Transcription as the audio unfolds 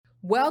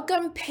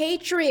Welcome,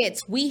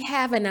 Patriots. We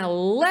have an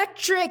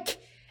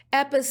electric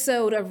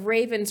episode of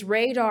Ravens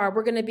Radar.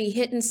 We're going to be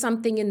hitting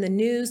something in the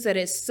news that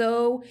is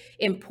so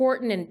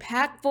important and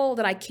impactful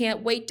that I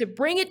can't wait to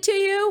bring it to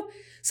you.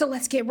 So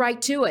let's get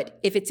right to it.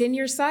 If it's in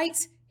your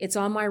sights, it's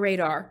on my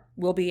radar.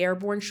 We'll be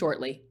airborne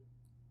shortly.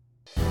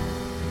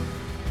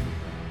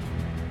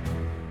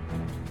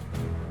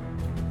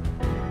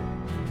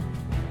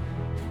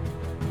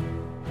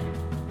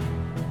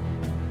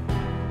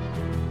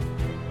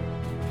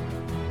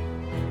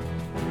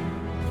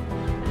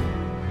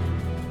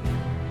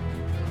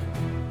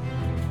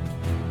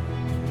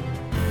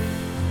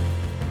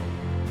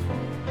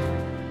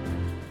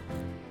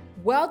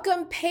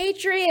 Welcome,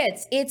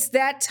 Patriots. It's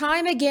that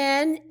time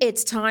again.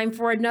 It's time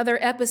for another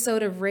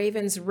episode of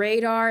Ravens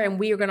Radar, and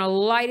we are going to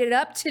light it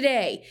up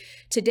today.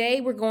 Today,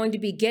 we're going to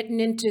be getting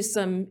into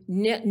some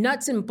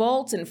nuts and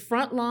bolts and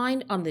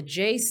frontline on the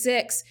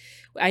J6.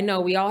 I know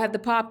we all have the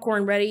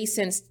popcorn ready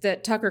since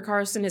Tucker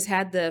Carlson has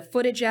had the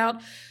footage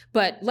out,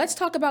 but let's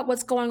talk about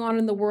what's going on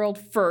in the world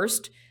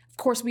first. Of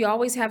course, we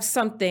always have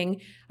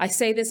something. I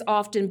say this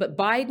often, but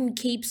Biden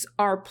keeps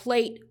our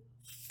plate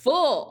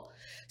full.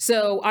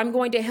 So I'm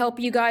going to help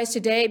you guys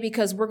today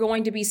because we're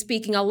going to be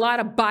speaking a lot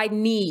of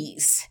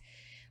Bidenese.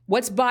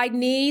 What's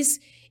Bidenese?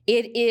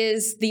 It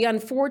is the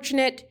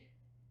unfortunate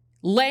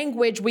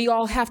language we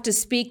all have to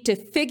speak to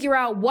figure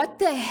out what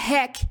the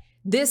heck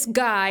this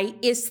guy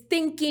is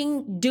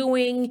thinking,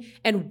 doing,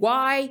 and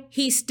why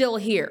he's still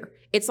here.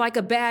 It's like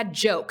a bad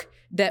joke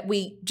that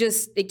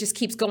it just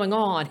keeps going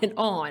on and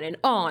on and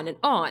on and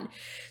on.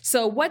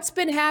 So what's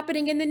been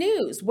happening in the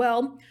news?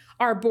 Well,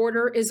 our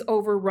border is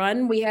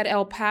overrun. We had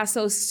El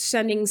Paso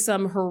sending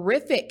some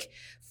horrific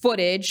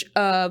footage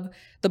of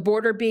the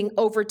border being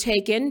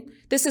overtaken.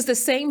 This is the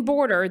same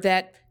border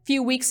that a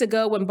few weeks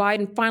ago when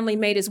Biden finally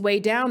made his way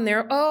down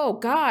there, oh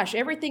gosh,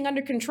 everything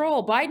under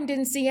control. Biden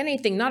didn't see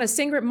anything, not a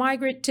single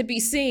migrant to be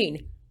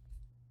seen.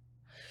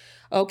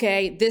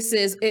 Okay,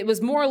 it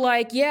was more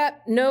like,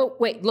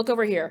 wait, look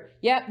over here.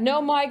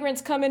 No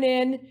migrants coming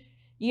in.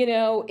 You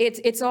know,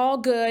 it's all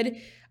good.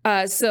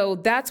 So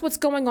that's what's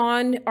going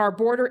on. Our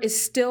border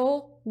is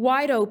still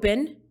wide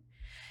open.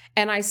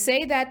 And I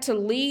say that to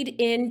lead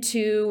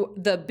into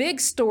the big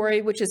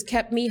story, which has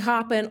kept me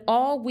hopping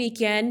all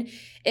weekend,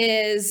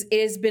 is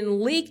it has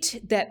been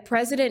leaked that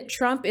President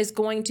Trump is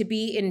going to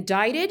be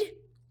indicted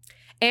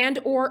and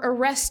or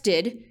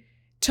arrested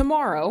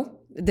tomorrow.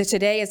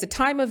 Today, as the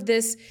time of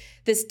this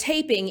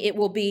taping, it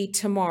will be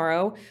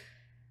tomorrow.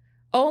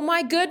 Oh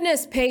my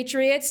goodness,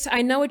 Patriots,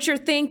 I know what you're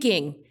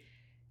thinking.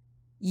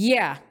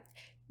 Yeah.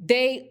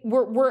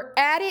 We're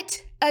at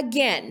it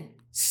again.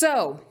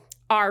 So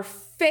our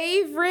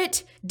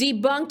favorite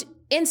debunked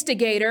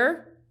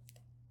instigator.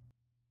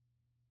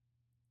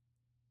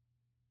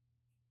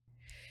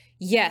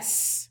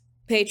 Yes,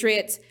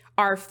 Patriots,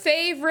 our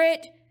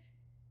favorite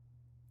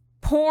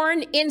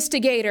porn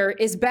instigator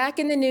is back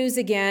in the news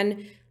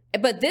again,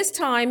 but this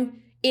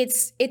time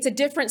it's a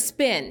different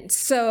spin.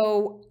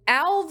 So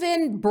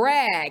Alvin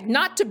Bragg,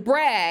 not to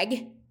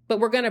brag,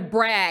 but we're going to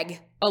brag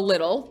a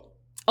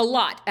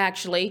lot,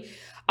 actually.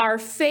 Our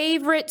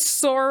favorite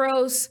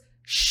Soros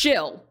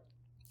shill,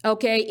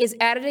 okay, is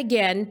at it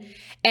again.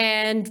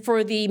 And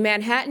for the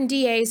Manhattan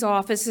DA's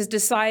office has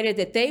decided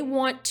that they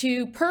want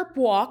to perp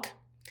walk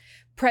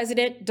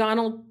President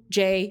Donald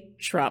J.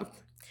 Trump.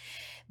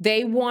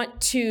 They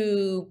want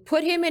to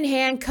put him in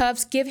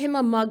handcuffs, give him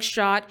a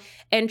mugshot,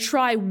 and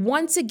try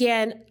once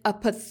again a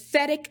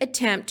pathetic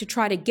attempt to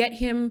try to get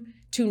him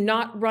to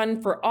not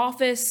run for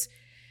office.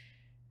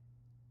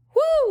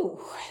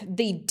 Woo!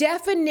 The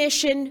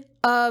definition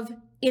of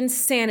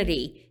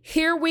insanity.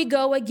 Here we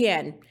go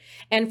again.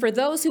 And for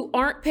those who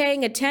aren't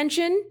paying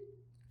attention,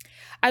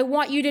 I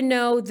want you to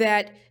know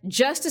that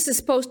justice is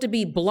supposed to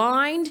be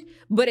blind,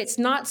 but it's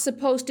not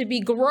supposed to be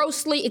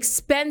grossly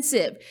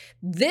expensive.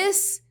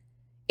 This,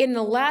 in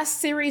the last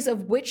series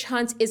of witch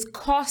hunts, is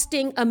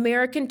costing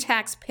American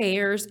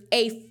taxpayers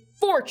a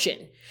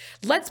fortune.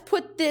 Let's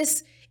put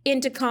this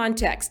into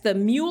context. The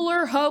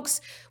Mueller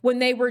hoax, when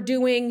they were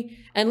doing,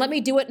 and let me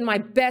do it in my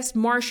best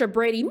Marsha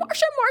Brady,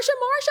 Marsha,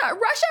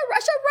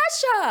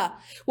 Russia.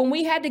 When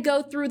we had to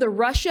go through the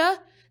Russia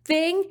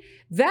thing,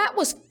 that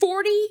was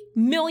 $40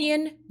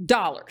 million.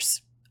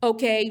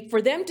 Okay,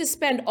 for them to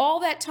spend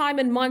all that time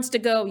and months to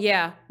go,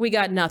 yeah, we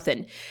got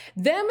nothing.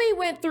 Then we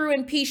went through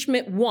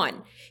impeachment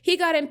 1. He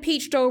got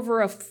impeached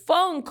over a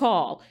phone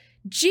call.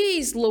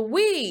 Geez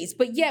Louise,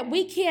 but yet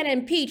we can't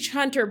impeach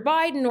Hunter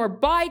Biden or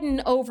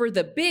Biden over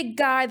the big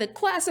guy, the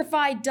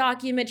classified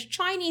documents,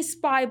 Chinese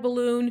spy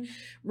balloon,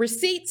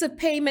 receipts of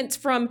payments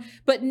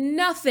but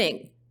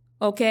nothing,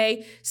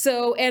 okay?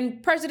 So,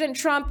 and President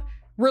Trump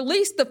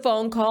released the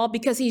phone call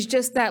because he's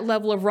just that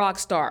level of rock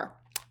star.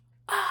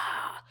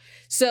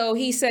 So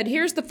he said,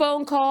 here's the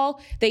phone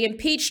call. They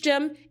impeached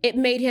him. It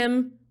made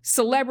him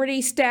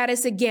celebrity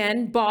status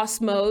again, boss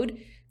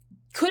mode.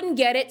 couldn't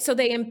get it, so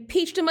they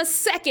impeached him a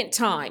second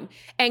time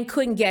and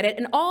couldn't get it.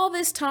 And all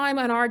this time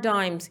on our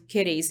dimes,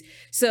 kiddies.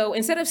 So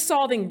instead of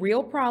solving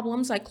real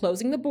problems like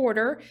closing the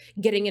border,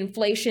 getting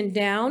inflation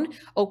down,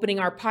 opening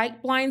our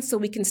pipelines so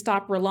we can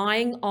stop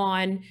relying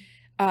on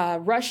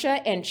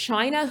Russia and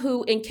China,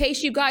 who, in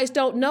case you guys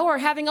don't know, are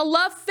having a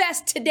love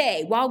fest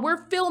today. While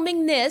we're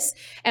filming this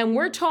and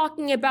we're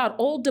talking about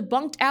old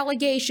debunked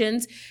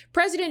allegations,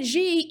 President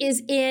Xi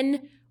is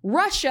in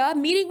Russia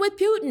meeting with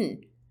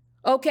Putin.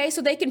 Okay,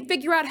 so they can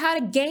figure out how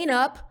to gain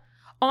up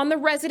on the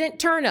resident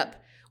turnip.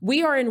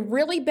 We are in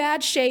really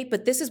bad shape,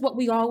 but this is what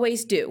we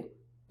always do.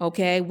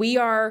 Okay,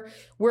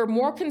 we're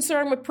more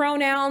concerned with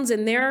pronouns,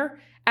 and they're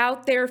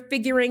out there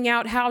figuring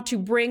out how to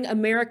bring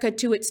America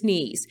to its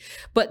knees.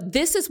 But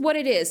this is what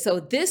it is. So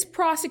this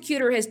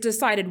prosecutor has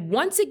decided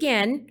once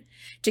again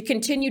to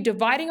continue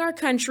dividing our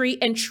country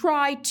and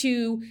try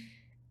to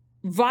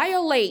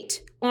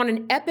violate on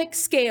an epic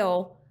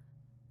scale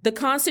the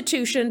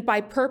Constitution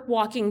by perp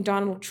walking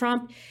Donald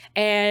Trump.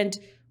 And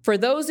for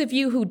those of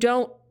you who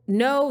don't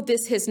know,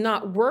 this has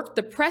not worked.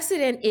 The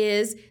precedent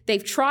is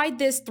they've tried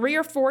this 3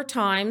 or 4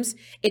 times.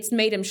 It's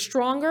made him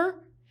stronger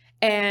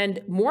and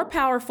more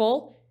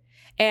powerful.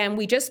 And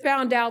we just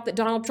found out that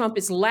Donald Trump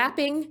is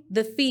lapping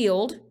the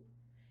field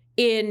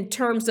in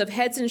terms of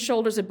heads and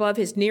shoulders above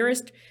his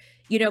nearest,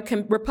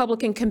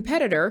 Republican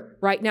competitor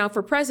right now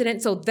for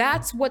president. So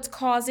that's what's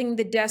causing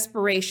the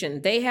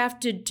desperation. They have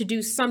to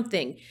do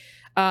something.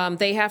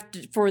 They have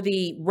to, for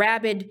the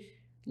rabid,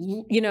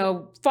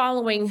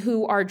 following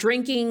who are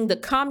drinking the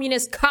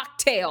communist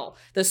cocktail,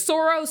 the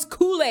Soros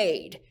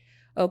Kool-Aid.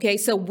 Okay,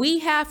 so we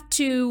have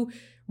to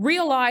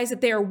realize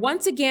that they are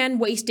once again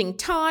wasting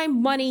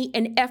time, money,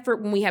 and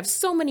effort when we have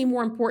so many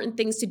more important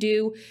things to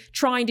do,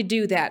 trying to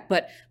do that.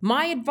 But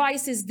my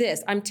advice is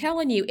this. I'm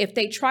telling you, if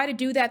they try to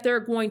do that,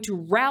 they're going to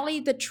rally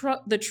the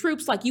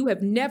troops like you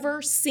have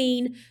never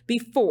seen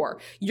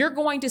before. You're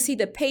going to see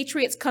the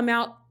patriots come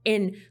out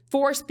in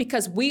force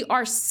because we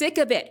are sick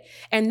of it.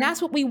 And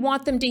that's what we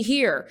want them to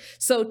hear.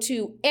 So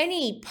to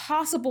any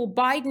possible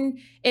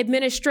Biden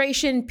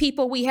administration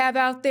people we have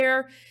out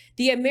there,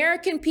 the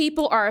American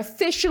people are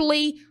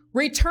officially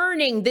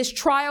returning this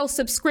trial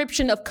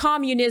subscription of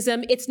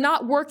communism. It's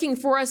not working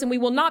for us, and we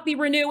will not be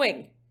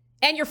renewing.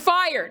 And you're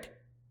fired.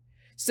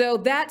 So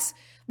that's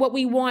what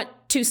we want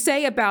to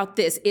say about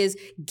this is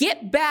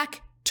get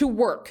back to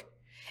work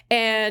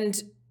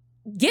and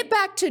get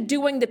back to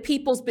doing the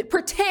people's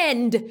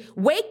pretend.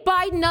 Wake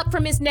Biden up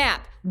from his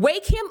nap.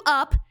 Wake him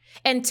up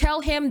and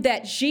tell him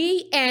that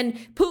Xi and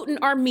Putin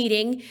are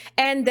meeting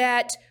and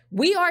that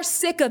we are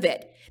sick of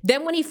it.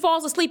 Then when he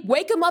falls asleep,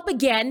 wake him up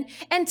again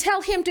and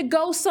tell him to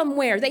go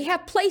somewhere. They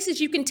have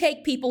places you can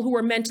take people who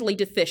are mentally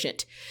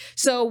deficient.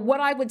 So what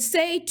I would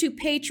say to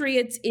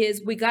patriots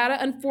is we gotta,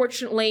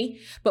 unfortunately,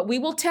 but we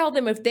will tell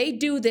them if they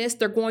do this,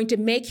 they're going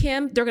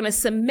to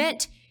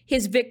cement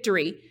his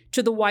victory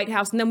to the White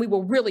House, and then we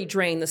will really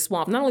drain the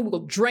swamp. Not only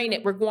will we drain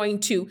it, we're going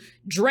to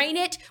drain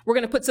it, we're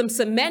going to put some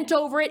cement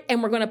over it,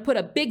 and we're going to put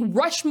a big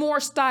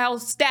Rushmore-style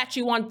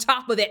statue on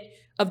top of it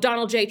of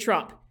Donald J.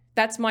 Trump.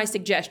 That's my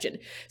suggestion.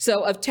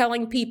 So of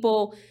telling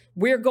people,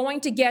 we're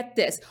going to get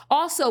this.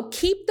 Also,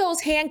 keep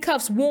those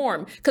handcuffs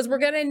warm, because we're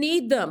going to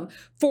need them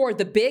for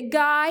the big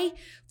guy,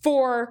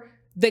 for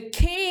the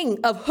king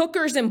of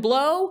hookers and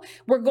blow.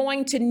 We're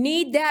going to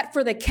need that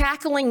for the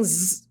cackling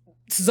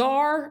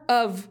czar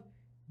of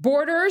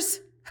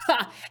borders,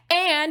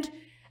 and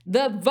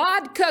the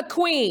vodka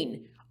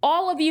queen.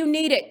 All of you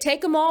need it. Take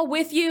them all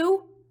with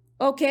you,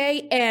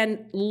 okay?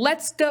 And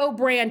let's go,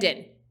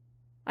 Brandon.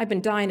 I've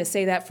been dying to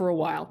say that for a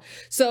while.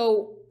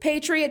 So,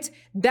 patriots,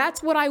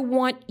 that's what I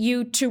want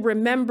you to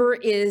remember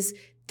is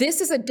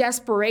this is a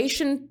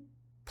desperation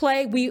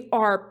play. We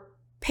are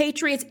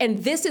patriots, and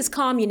this is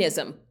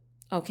communism,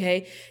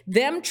 okay?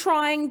 Them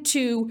trying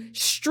to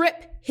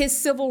strip his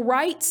civil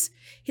rights,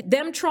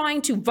 them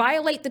trying to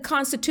violate the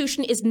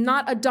Constitution is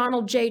not a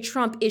Donald J.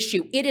 Trump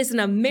issue. It is an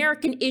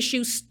American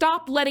issue.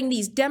 Stop letting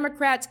these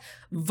Democrats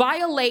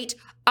violate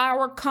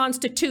our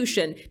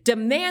Constitution.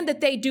 Demand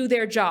that they do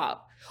their job,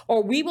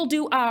 or we will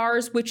do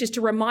ours, which is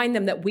to remind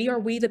them that we are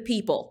we the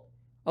people,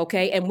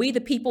 okay? And we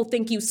the people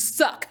think you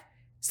suck.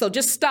 So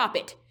just stop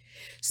it.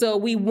 So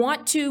we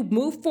want to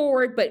move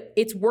forward, but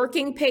it's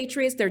working,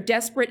 patriots. They're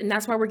desperate, and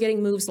that's why we're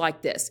getting moves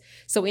like this.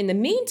 So in the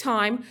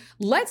meantime,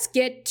 let's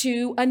get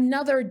to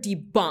another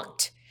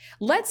debunked.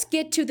 Let's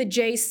get to the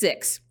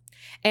J6.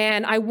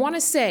 And I want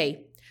to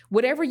say,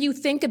 whatever you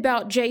think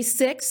about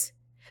J6,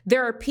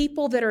 there are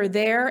people that are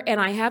there,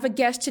 and I have a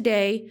guest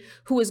today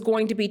who is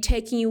going to be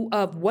taking you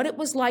of what it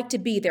was like to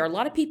be there. A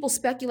lot of people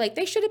speculate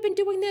they should have been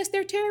doing this.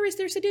 They're terrorists.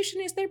 They're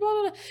seditionists. They're blah,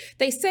 blah, blah.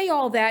 They say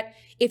all that.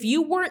 If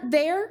you weren't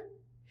there,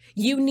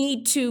 you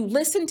need to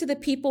listen to the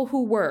people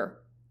who were,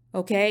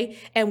 okay?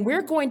 And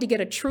we're going to get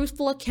a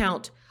truthful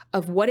account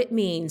of what it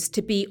means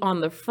to be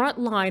on the front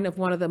line of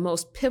one of the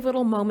most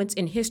pivotal moments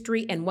in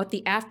history and what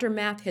the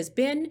aftermath has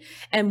been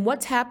and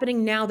what's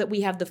happening now that we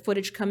have the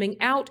footage coming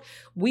out.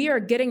 We are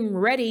getting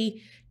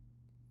ready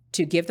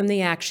to give them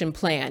the action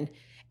plan.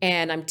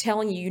 And I'm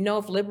telling you,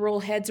 if liberal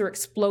heads are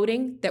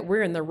exploding, that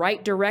we're in the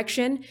right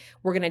direction.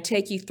 We're going to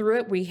take you through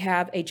it. We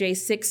have a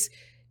J6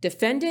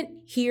 defendant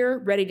here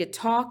ready to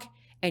talk,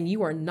 and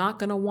you are not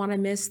going to want to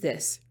miss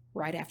this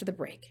right after the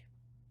break.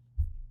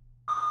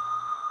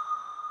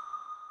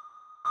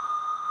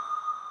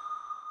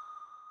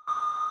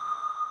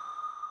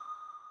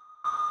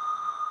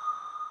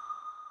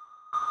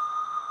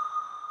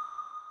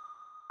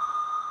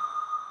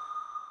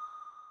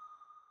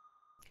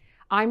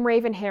 I'm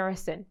Raven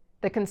Harrison,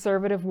 the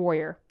conservative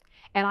warrior,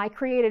 and I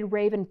created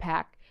Raven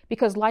PAC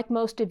because, like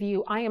most of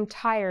you, I am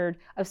tired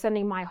of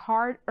sending my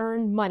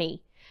hard-earned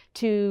money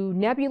to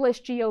nebulous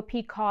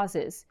GOP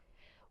causes,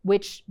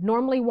 which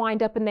normally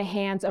wind up in the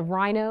hands of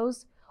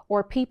rhinos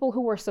or people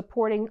who are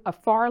supporting a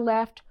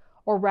far-left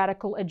or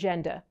radical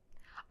agenda.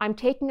 I'm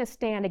taking a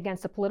stand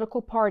against a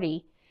political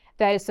party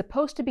that is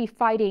supposed to be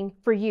fighting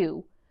for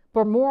you,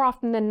 but more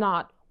often than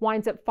not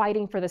winds up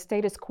fighting for the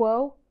status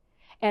quo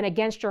and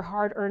against your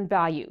hard-earned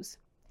values.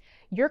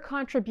 Your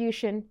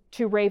contribution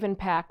to Raven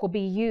PAC will be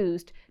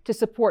used to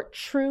support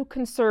true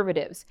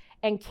conservatives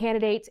and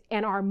candidates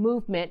and our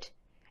movement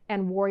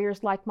and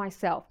warriors like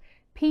myself,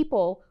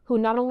 people who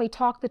not only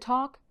talk the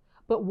talk,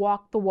 but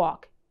walk the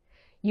walk.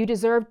 You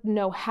deserve to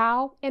know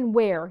how and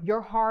where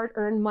your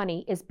hard-earned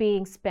money is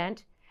being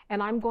spent,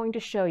 and I'm going to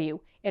show you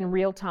in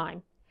real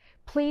time.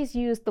 Please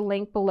use the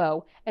link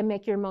below and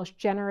make your most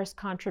generous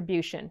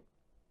contribution.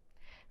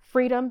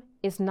 Freedom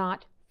is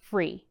not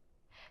free.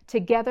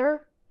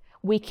 Together,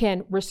 we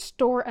can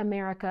restore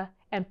America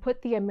and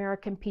put the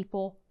American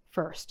people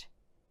first.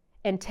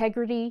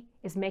 Integrity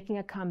is making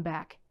a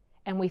comeback,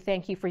 and we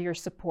thank you for your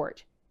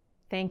support.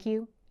 Thank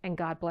you, and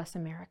God bless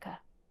America.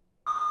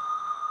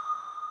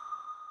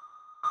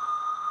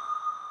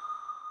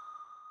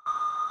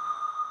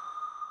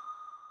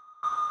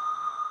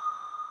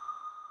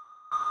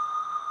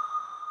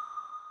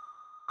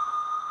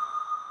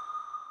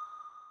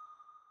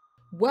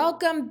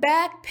 Welcome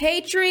back,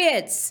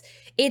 Patriots.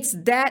 It's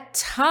that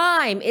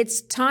time.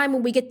 It's time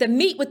when we get the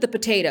meat with the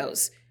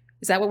potatoes.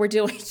 Is that what we're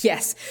doing?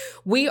 Yes,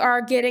 we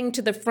are getting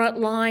to the front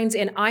lines,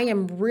 and I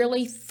am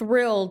really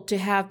thrilled to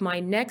have my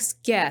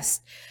next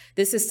guest.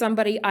 This is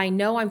somebody I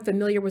know. I'm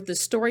familiar with the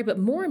story, but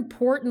more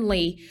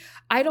importantly,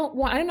 I don't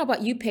know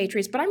about you,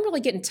 Patriots, but I'm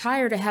really getting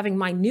tired of having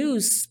my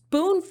news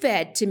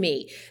spoon-fed to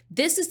me.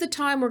 This is the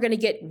time we're going to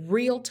get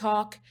real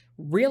talk,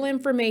 real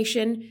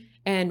information,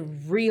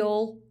 and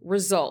real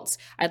results.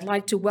 I'd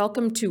like to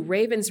welcome to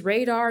Raven's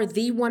Radar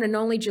the one and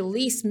only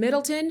Jalise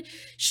Middleton.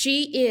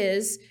 She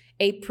is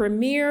a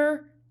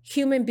premier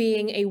human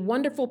being, a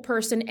wonderful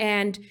person,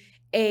 and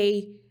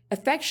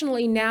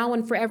affectionately now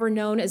and forever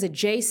known as a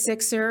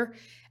J6er.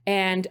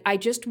 And I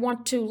just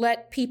want to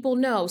let people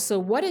know. So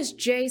what does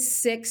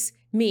J6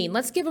 mean?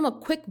 Let's give them a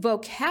quick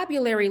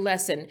vocabulary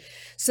lesson.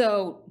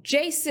 So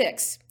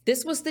J6,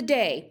 this was the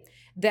day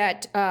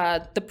that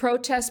the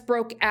protests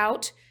broke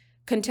out,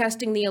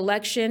 contesting the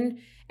election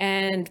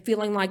and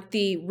feeling like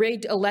the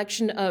rigged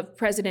election of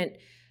President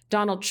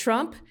Donald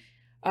Trump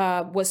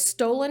was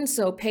stolen.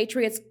 So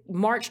patriots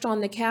marched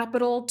on the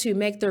Capitol to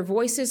make their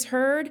voices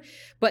heard.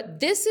 But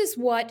this is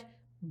what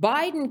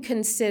Biden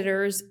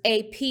considers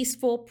a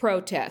peaceful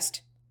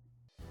protest.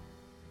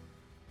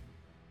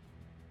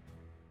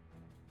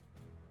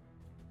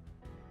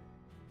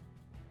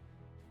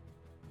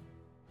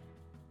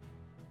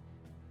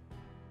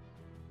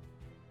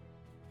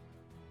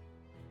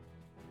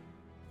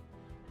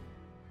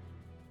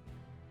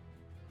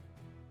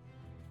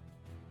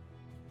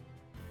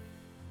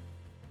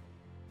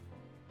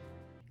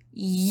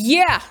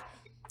 Yeah.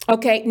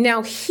 Okay.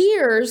 Now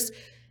here's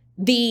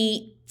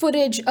the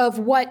footage of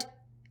what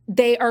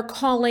they are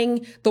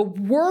calling the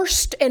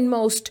worst and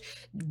most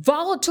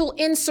volatile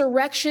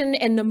insurrection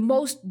and the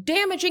most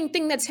damaging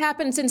thing that's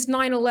happened since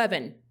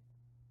 9/11.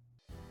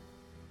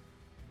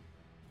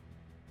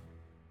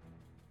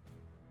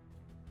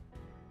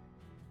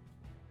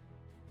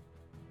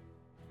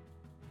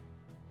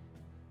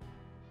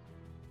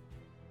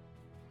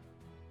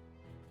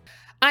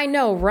 I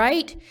know,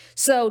 right?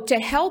 So to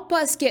help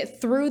us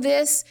get through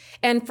this,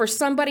 and for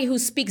somebody who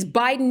speaks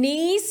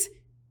Bidenese,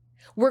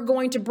 we're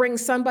going to bring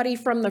somebody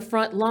from the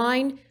front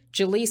line.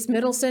 Jalise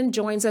Middleton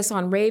joins us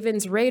on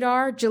Raven's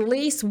Radar.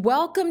 Jalise,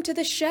 welcome to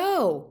the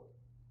show.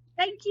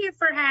 Thank you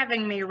for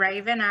having me,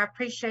 Raven. I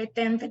appreciate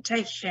the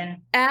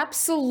invitation.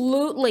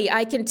 Absolutely.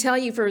 I can tell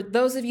you, for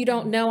those of you who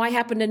don't know, I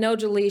happen to know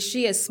Jalise.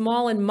 She is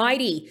small and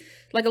mighty,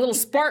 like a little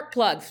spark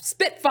plug,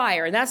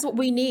 Spitfire, and that's what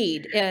we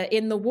need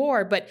in the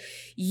war. But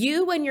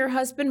you and your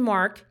husband,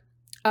 Mark,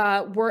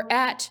 were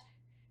at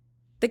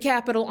the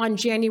Capitol on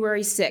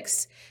January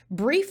 6th.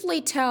 Briefly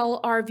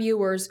tell our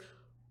viewers,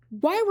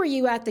 why were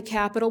you at the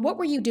Capitol? What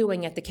were you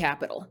doing at the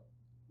Capitol?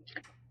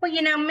 Well,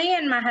 you know, me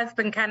and my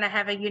husband kind of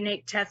have a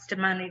unique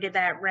testimony to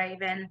that,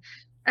 Raven.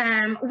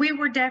 We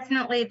were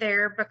definitely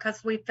there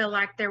because we feel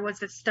like there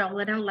was a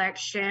stolen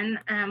election.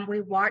 We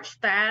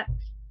watched that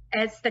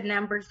as the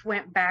numbers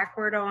went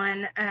backward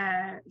on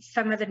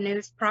some of the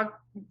news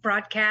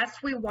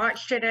broadcasts. We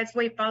watched it as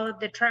we followed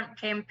the Trump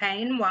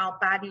campaign while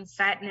Biden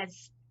sat in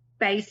his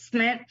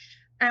basement.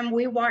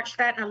 We watched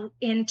that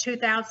in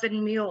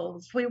 2000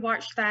 Mules. We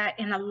watched that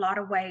in a lot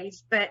of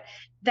ways. But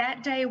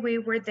that day we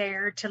were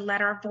there to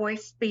let our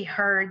voice be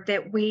heard,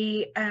 that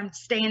we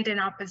stand in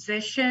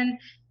opposition,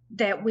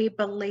 that we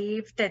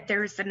believe that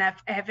there's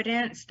enough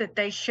evidence that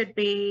they should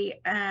be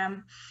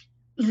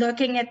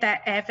looking at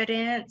that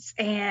evidence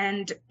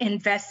and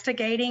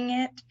investigating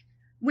it.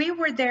 We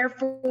were there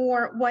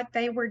for what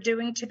they were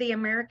doing to the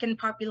American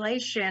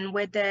population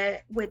with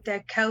the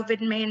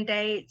COVID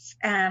mandates,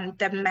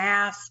 the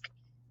mask,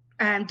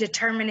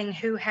 determining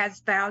who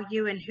has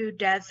value and who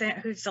doesn't,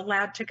 who's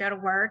allowed to go to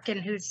work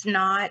and who's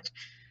not.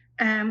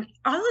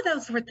 All of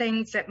those were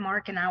things that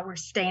Mark and I were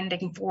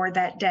standing for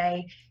that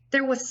day.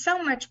 There was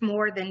so much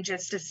more than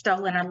just a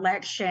stolen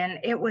election.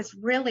 It was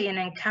really an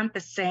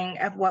encompassing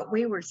of what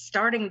we were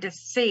starting to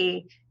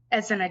see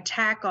as an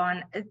attack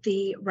on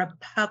the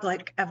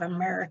Republic of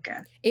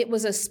America. It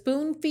was a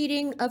spoon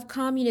feeding of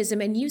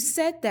communism. And you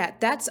said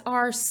that. That's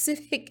our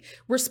civic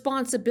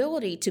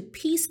responsibility to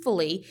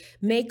peacefully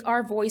make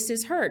our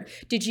voices heard.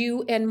 Did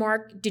you and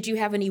Mark, did you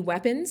have any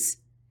weapons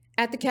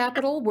at the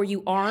Capitol? Were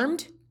you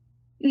armed?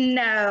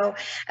 No,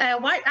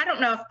 I don't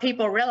know if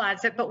people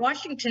realize it, but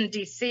Washington,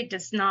 D.C.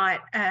 does not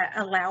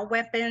allow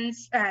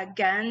weapons,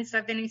 guns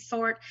of any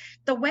sort.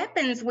 The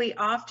weapons we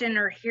often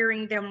are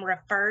hearing them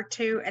refer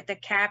to at the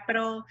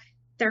Capitol,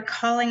 they're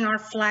calling our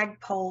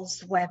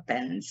flagpoles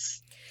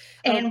weapons.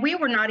 And we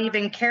were not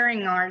even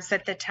carrying ours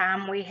at the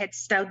time. We had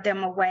stowed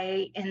them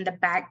away in the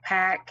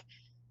backpack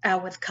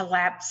with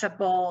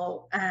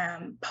collapsible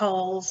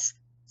poles.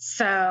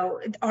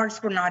 So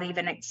ours were not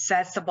even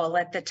accessible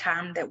at the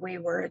time that we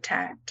were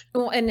attacked.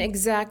 Well, and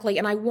exactly.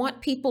 And I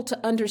want people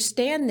to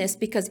understand this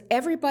because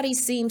everybody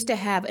seems to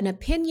have an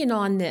opinion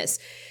on this.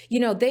 You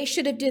know, they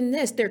should have done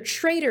this. They're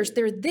traitors.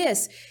 They're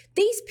this.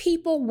 These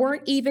people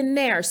weren't even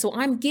there. So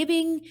I'm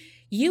giving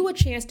you a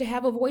chance to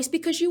have a voice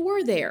because you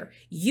were there.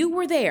 You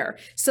were there.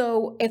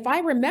 So if I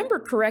remember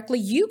correctly,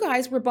 you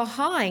guys were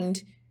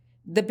behind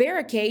the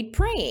barricade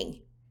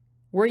praying.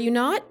 Were you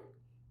not?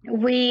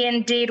 We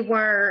indeed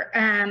were.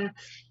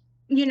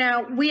 You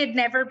know, we had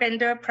never been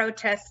to a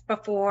protest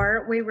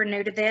before. We were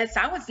new to this.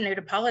 I was new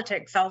to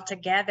politics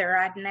altogether.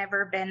 I'd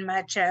never been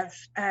much of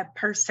a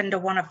person to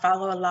want to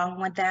follow along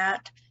with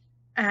that.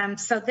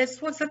 So this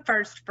was a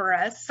first for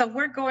us. So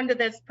we're going to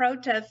this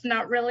protest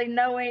not really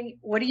knowing,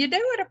 what do you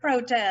do at a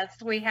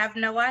protest? We have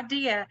no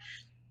idea.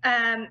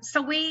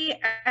 So we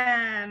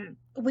had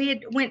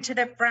went to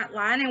the front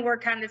line and we're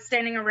kind of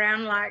standing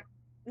around like,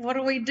 what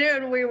do we do?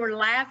 And we were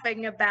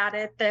laughing about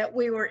it, that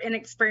we were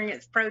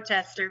inexperienced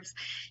protesters.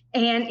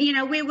 And, you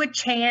know, we would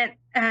chant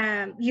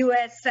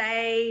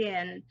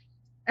USA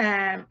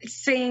and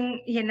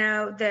sing, you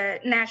know,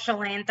 the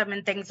national anthem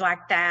and things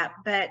like that.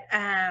 But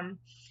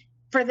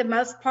for the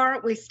most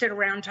part, we stood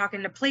around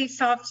talking to police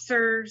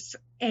officers,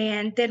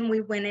 and then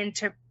we went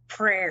into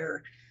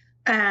prayer.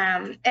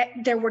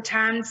 There were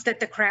times that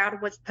the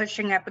crowd was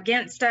pushing up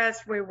against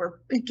us. We were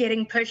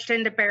getting pushed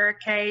into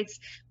barricades.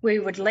 We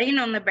would lean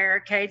on the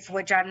barricades,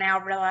 which I now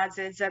realize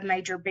is a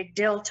major big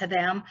deal to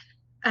them.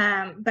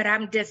 But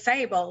I'm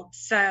disabled.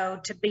 So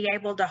to be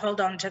able to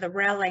hold on to the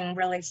railing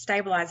really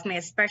stabilized me,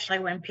 especially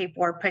when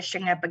people were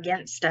pushing up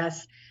against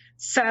us.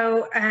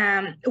 So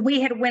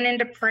we had went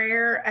into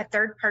prayer. A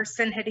third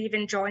person had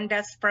even joined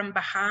us from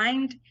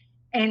behind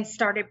and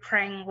started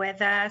praying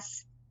with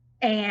us.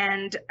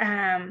 And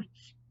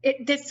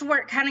this is where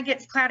it kind of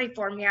gets cloudy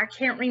for me. I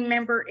can't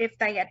remember if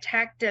they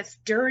attacked us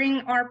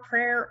during our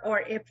prayer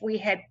or if we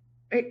had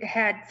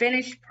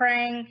finished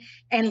praying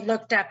and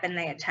looked up and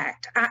they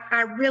attacked.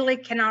 I really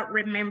cannot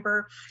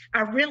remember.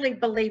 I really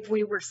believe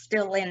we were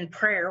still in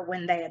prayer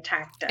when they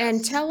attacked us.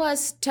 And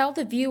tell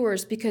the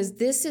viewers, because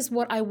this is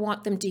what I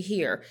want them to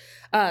hear.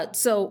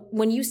 So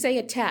when you say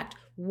attacked,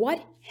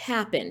 what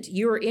happened?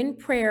 You were in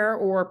prayer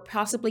or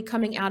possibly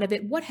coming out of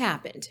it. What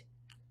happened?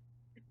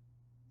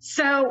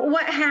 So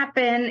what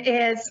happened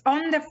is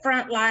on the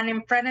front line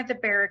in front of the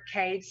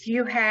barricades,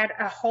 you had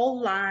a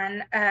whole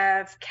line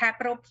of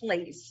Capitol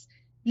Police.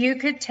 You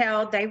could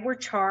tell they were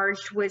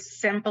charged with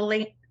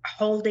simply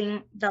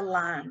holding the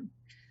line.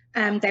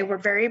 They were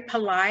very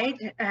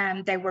polite.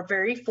 They were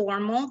very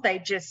formal. They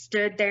just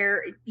stood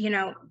there, you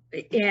know,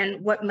 in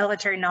what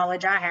military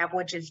knowledge I have,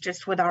 which is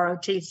just with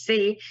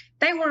ROTC.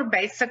 They were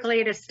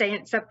basically at a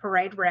stance of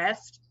parade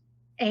rest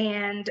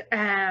and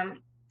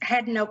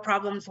had no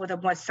problems with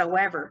them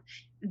whatsoever.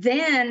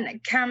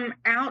 Then come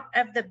out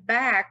of the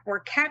back were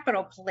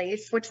Capitol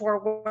Police, which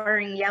were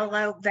wearing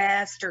yellow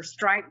vest or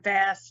striped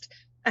vest,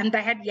 and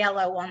they had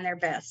yellow on their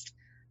vest.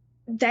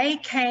 They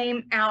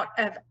came out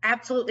of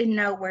absolutely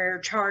nowhere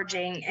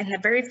charging, and the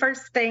very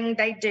first thing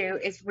they do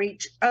is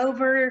reach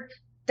over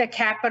the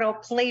Capitol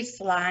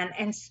Police line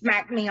and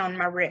smack me on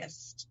my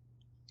wrist.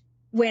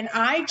 When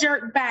I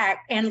jerk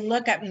back and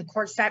look up, and of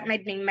course that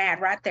made me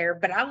mad right there,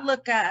 but I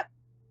look up,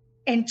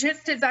 and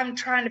just as I'm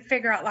trying to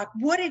figure out, like,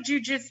 what did you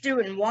just do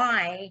and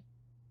why,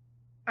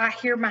 I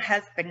hear my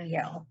husband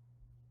yell.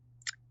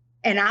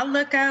 And I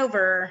look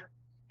over,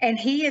 and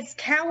he is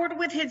cowered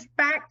with his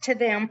back to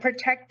them,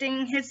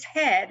 protecting his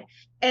head.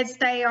 as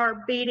they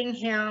are beating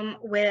him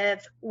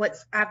with what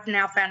I've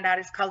now found out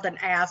is called an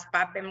asp.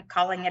 I've been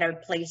calling it a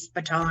police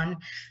baton,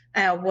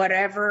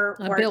 whatever.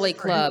 A billy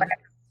club.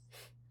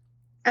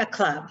 A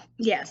club,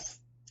 yes.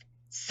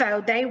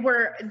 So they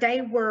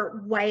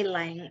were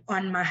wailing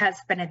on my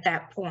husband at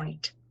that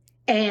point.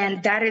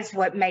 And that is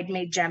what made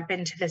me jump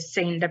into the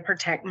scene to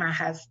protect my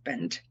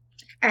husband.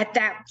 At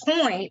that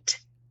point,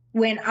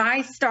 when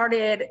I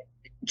started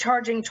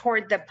charging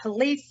toward the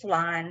police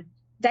line,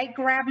 they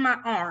grabbed my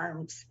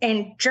arms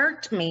and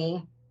jerked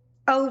me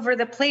over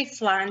the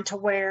police line to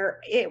where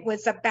it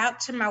was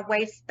about to my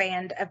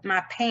waistband of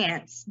my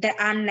pants that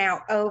I'm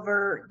now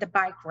over the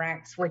bike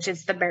racks, which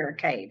is the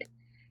barricade.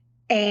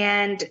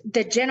 And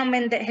the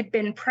gentleman that had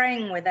been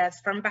praying with us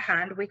from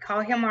behind, we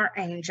call him our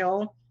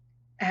angel.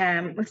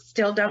 We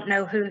still don't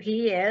know who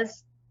he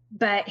is,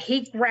 but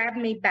he grabbed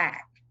me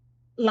back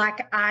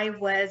like I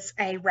was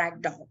a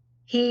rag doll.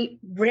 He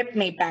ripped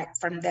me back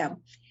from them.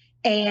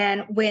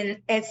 And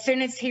as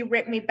soon as he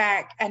ripped me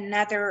back,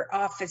 another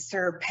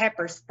officer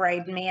pepper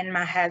sprayed me and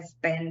my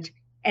husband.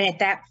 And at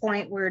that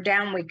point, we were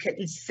down. We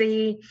couldn't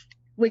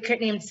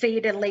even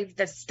see to leave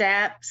the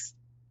steps.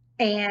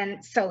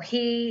 And so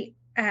he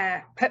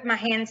put my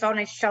hands on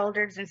his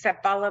shoulders and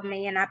said, follow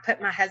me. And I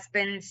put my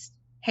husband's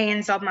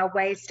hands on my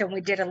waist, and we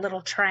did a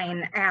little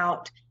train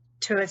out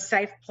to a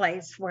safe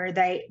place where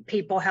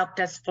people helped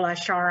us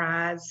flush our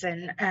eyes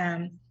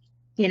and,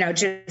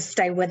 just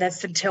stay with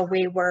us until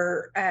we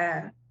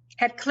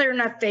had clear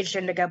enough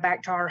vision to go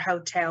back to our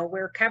hotel. We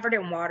were covered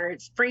in water.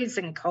 It's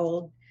freezing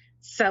cold.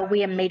 So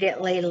we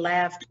immediately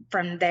left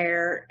from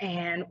there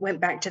and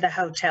went back to the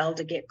hotel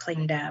to get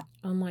cleaned up.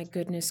 Oh my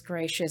goodness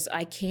gracious.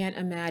 I can't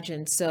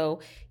imagine. So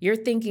you're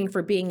thinking,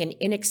 for being an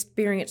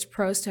inexperienced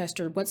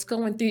protester, what's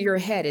going through your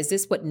head? Is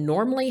this what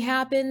normally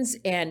happens?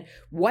 And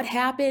what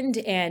happened?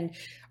 And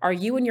are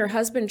you and your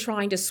husband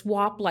trying to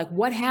swap? Like,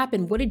 what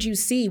happened? What did you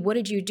see? What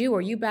did you do?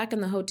 Are you back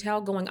in the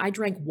hotel going, I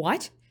drank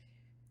what?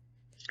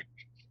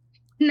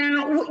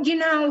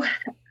 Now,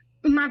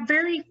 my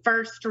very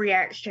first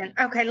reaction,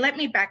 okay, let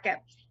me back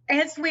up.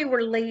 As we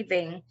were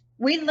leaving,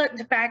 we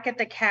looked back at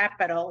the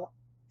Capitol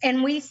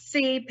and we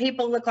see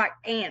people look like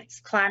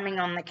ants climbing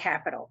on the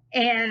Capitol.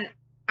 And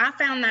I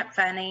found that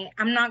funny.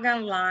 I'm not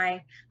going to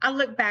lie. I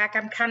look back,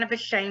 I'm kind of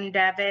ashamed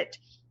of it.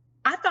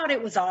 I thought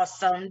it was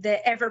awesome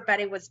that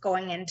everybody was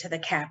going into the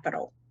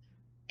Capitol.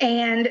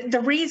 And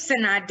the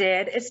reason I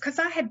did is because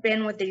I had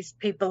been with these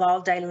people all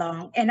day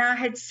long, and I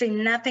had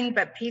seen nothing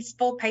but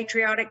peaceful,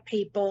 patriotic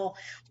people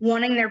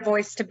wanting their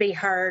voice to be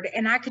heard.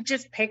 And I could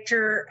just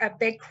picture a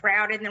big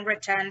crowd in the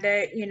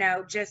rotunda,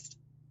 just,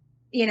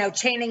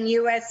 chanting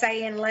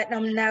USA and letting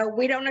them know,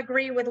 we don't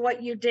agree with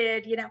what you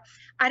did.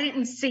 I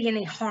didn't see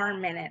any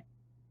harm in it.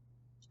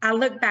 I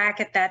look back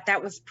at that.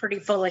 That was pretty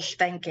foolish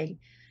thinking.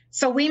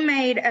 So we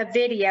made a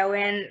video,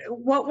 and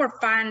what we're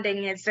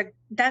finding is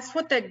that's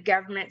what the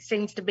government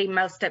seems to be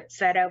most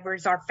upset over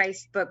is our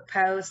Facebook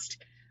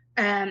post,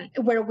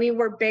 where we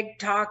were big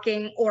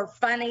talking or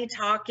funny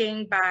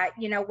talking by,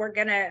 we're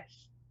gonna,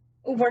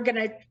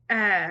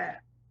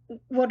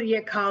 what do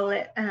you call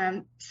it?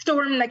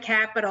 Storm the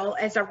Capitol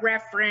as a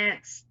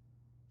reference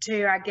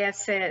to, I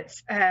guess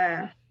it's,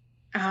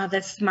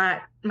 this is my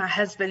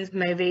husband's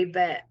movie,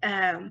 but,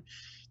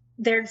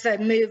 there's a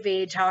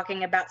movie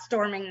talking about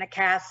storming the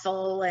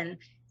castle, and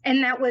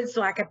that was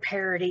like a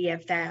parody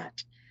of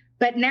that.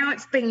 But now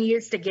it's being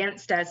used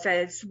against us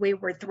as we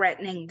were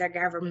threatening the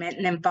government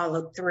and then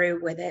followed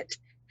through with it.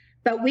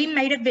 But we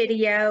made a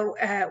video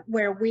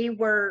where we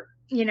were,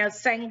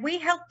 saying we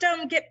helped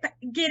them get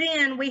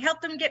in. We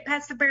helped them get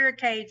past the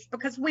barricades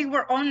because we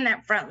were on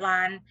that front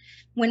line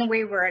when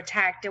we were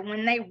attacked. And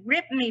when they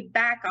ripped me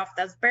back off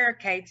those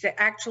barricades, it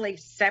actually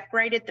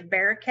separated the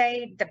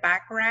barricade, the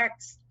back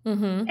racks.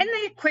 Mm-hmm. And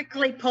they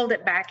quickly pulled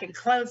it back and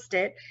closed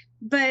it.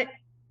 But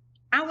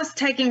I was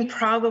taking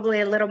probably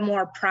a little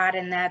more pride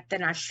in that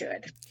than I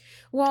should.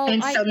 Well,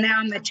 and so now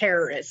I'm a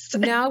terrorist.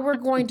 Now we're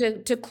going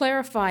to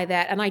clarify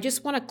that. And I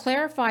just want to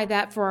clarify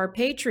that for our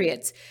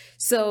patriots.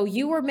 So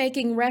you were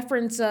making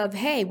reference of,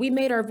 hey, we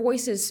made our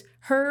voices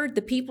heard.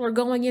 The people are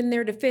going in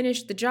there to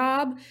finish the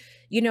job.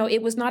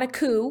 It was not a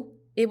coup.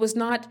 It was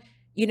not,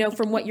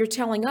 from what you're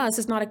telling us,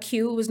 it's not a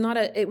coup.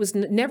 It was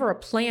never a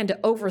plan to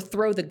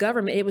overthrow the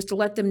government. It was to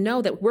let them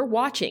know that we're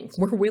watching.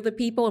 We're the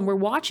people and we're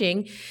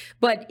watching.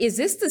 But is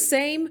this the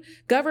same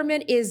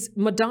government? Is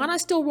Madonna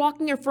still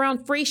walking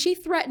around free? She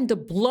threatened to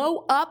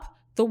blow up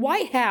the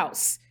White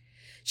House.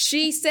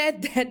 She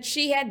said that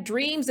she had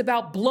dreams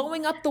about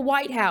blowing up the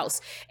White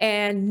House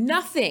and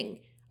nothing.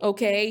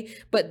 Okay,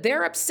 but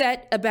they're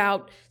upset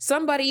about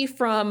somebody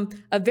from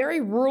a very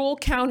rural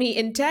county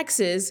in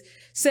Texas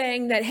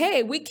saying that,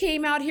 hey, we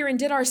came out here and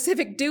did our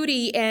civic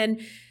duty and,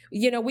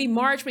 we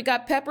marched, we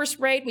got pepper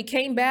sprayed, we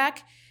came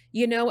back,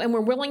 and we're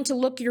willing to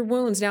look your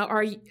wounds. Now,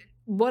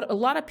 what a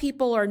lot of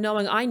people are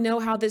knowing, I know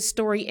how this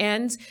story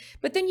ends,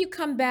 but then you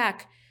come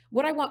back.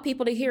 What I want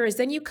people to hear is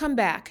then you come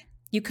back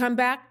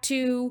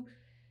to,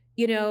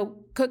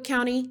 Cook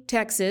County,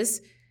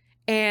 Texas,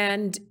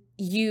 and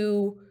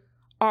you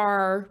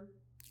are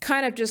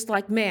kind of just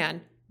like,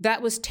 man,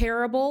 that was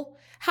terrible.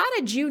 How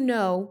did you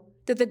know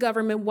that the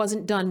government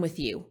wasn't done with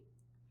you?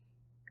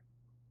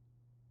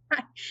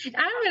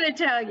 I'm going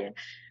to tell you.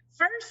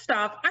 First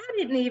off,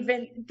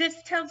 this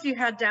tells you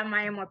how dumb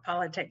I am with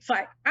politics.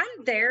 Like,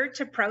 I'm there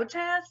to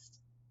protest.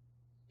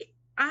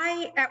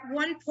 At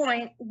one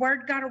point,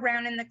 word got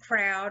around in the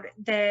crowd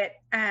that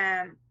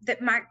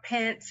Mike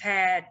Pence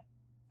had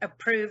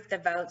approved the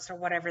votes or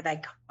whatever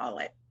they call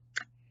it.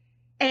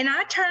 And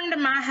I turned to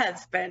my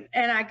husband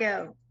and I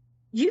go,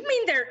 "You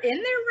mean they're in there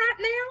right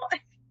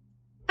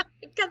now?"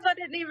 Because I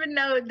didn't even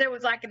know there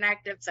was like an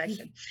active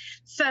session.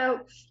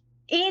 So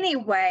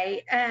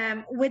anyway,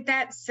 with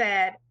that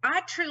said,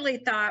 I truly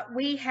thought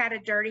we had a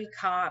dirty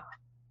cop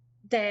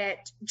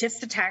that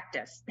just attacked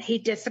us. He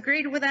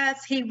disagreed with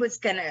us. He was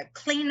going to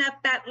clean up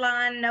that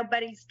line.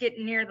 Nobody's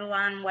getting near the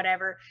line,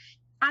 whatever.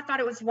 I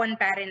thought it was one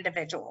bad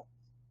individual.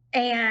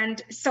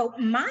 And so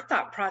my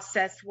thought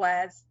process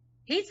was,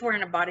 he's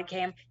wearing a body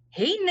cam.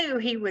 He knew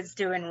he was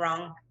doing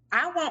wrong.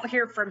 I won't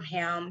hear from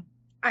him.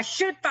 I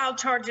should file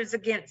charges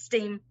against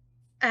him.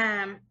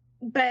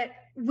 But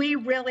we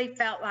really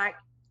felt like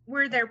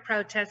we're there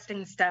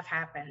protesting, stuff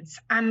happens.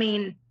 I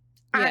mean,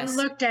 yes. I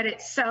looked at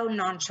it so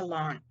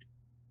nonchalant.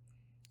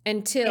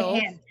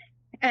 Until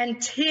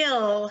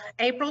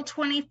April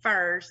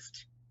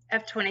 21st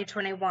of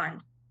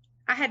 2021.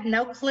 I had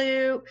no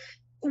clue.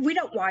 We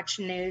don't watch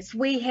news.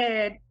 We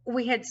had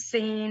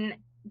seen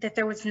that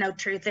there was no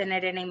truth in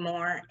it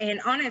anymore. And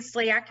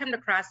honestly, I come to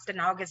Christ in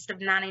August of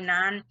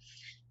 99.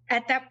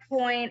 At that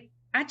point,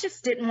 I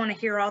just didn't want to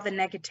hear all the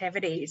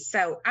negativity.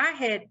 So I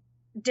had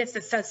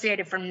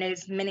disassociated from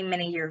news many,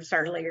 many years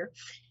earlier.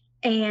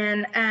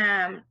 And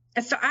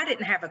so I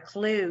didn't have a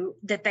clue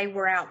that they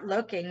were out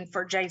looking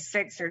for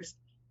J6ers.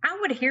 I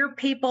would hear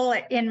people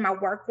in my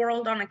work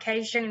world on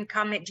occasion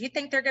comment, "Do you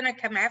think they're going to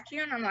come after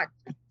you?" And I'm like,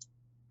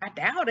 I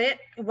doubt it.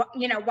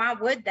 Why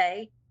would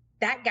they?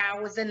 That guy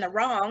was in the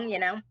wrong,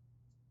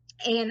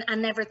 And I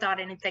never thought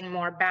anything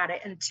more about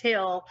it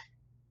until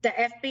the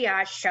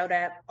FBI showed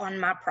up on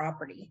my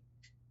property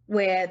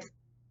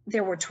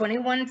there were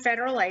 21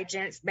 federal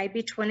agents,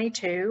 maybe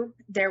 22.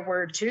 There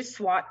were 2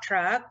 SWAT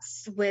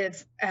trucks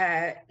with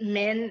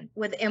men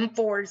with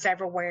M4s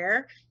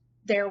everywhere.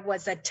 There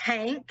was a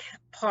tank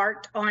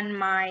parked on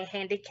my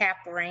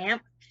handicap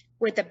ramp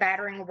with a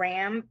battering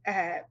ram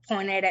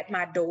pointed at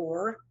my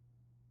door,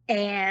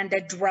 and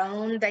a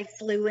drone. They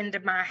flew into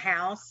my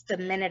house the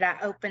minute I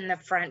opened the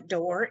front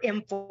door.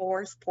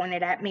 M4s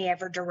pointed at me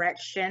every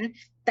direction.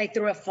 They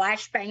threw a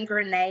flashbang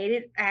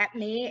grenade at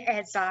me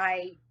as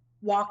I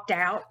walked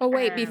out. Oh,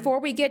 wait,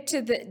 before we get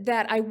to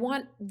that, I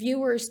want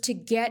viewers to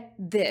get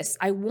this.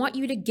 I want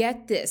you to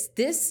get this.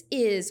 This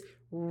is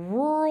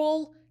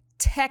rural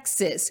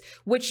Texas,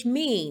 which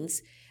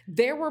means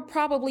there were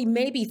probably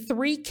maybe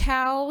 3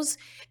 cows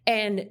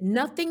and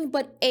nothing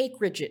but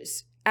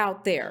acreages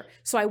out there.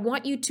 So I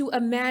want you to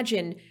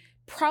imagine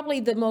probably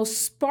the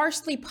most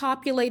sparsely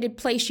populated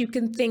place you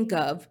can think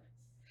of,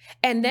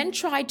 and then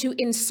try to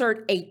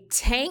insert a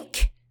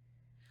tank,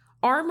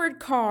 armored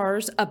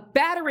cars, a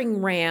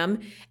battering ram,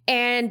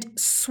 and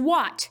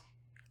SWAT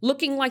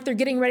looking like they're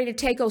getting ready to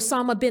take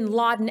Osama bin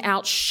Laden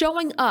out,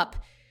 showing up,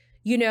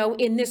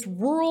 in this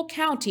rural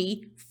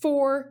county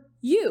for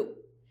you.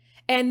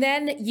 And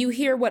then you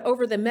hear what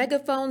over the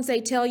megaphones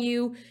they tell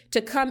you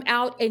to come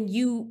out, and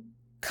you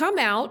come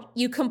out,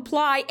 you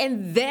comply,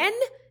 and then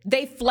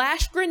they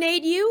flash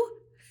grenade you?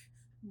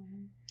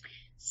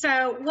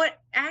 So what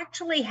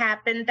actually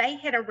happened, they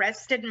had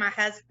arrested my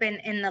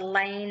husband in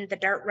the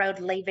dirt road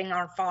leaving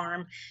our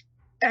farm.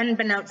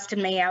 Unbeknownst to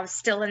me, I was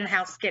still in the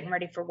house getting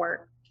ready for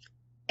work.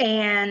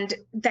 And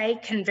they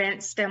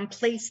convinced them,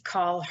 "Please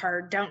call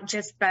her. Don't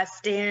just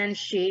bust in.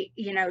 She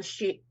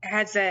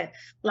has a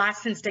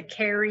license to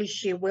carry.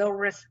 She will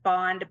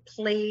respond.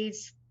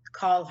 Please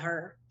call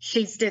her.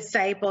 She's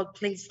disabled.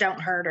 Please don't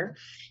hurt her."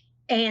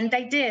 And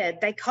they did.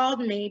 They called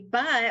me.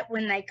 But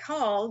when they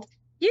called,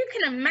 you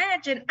can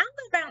imagine, I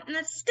live out in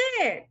the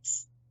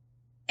sticks.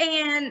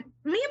 And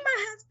me and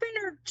my husband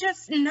are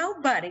just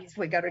nobodies.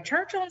 We go to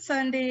church on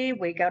Sunday.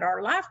 We go to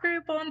our life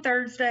group on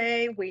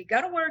Thursday. We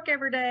go to work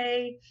every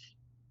day.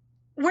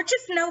 We're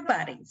just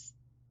nobodies.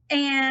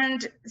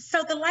 And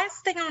so the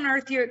last thing on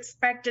earth you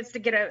expect is to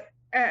get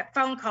a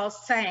phone call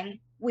saying,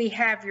 "We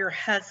have your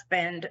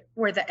husband.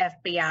 We're the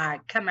FBI.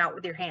 Come out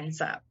with your hands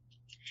up."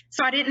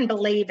 So I didn't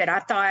believe it.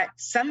 I thought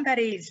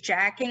somebody's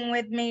jacking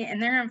with me,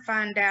 and they're going to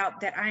find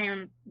out that I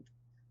am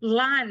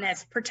lying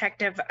that's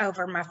protective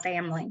over my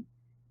family.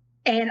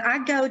 And I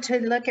go to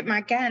look at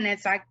my gun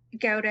as I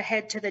go to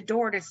head to the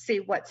door to see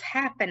what's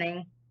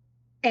happening.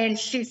 And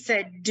she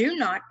said, "Do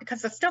not,"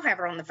 because I still have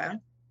her on the phone,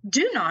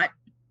 "do not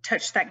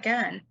touch that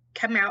gun.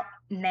 Come out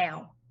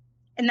now."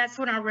 And that's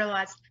when I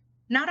realized,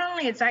 not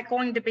only is that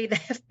going to be the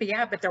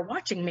FBI, but they're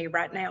watching me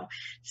right now.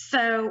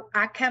 So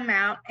I come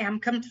out,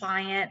 am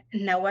compliant,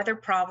 no other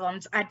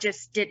problems. I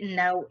just didn't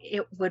know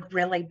it would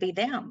really be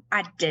them.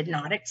 I did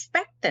not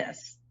expect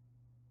this.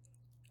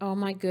 Oh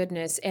my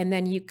goodness. And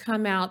then you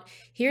come out.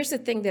 Here's the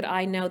thing that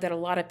I know that a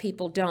lot of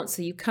people don't.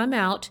 So you come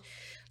out,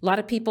 a lot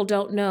of people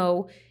don't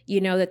know,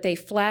 that they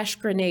flash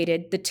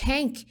grenaded. The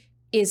tank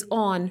is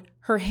on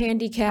her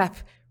handicap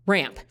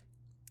ramp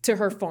to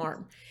her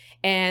farm.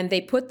 And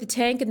they put the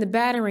tank and the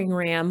battering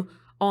ram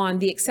on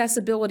the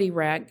accessibility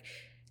rack.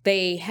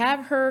 They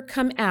have her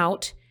come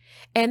out,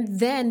 and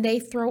then they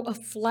throw a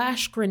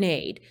flash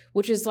grenade,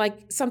 which is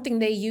like something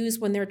they use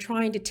when they're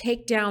trying to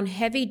take down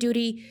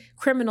heavy-duty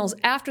criminals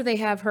after they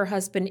have her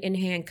husband in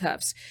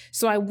handcuffs.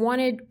 So I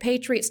wanted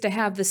Patriots to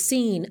have the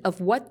scene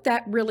of what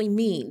that really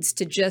means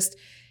to just,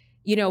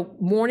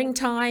 morning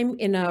time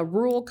in a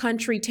rural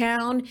country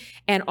town,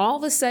 and all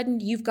of a sudden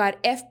you've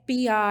got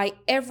FBI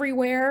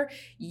everywhere.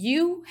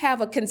 You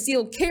have a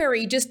concealed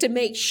carry just to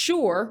make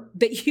sure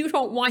that you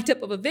don't wind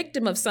up a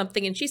victim of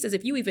something. And she says,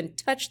 if you even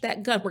touch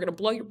that gun, we're going to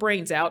blow your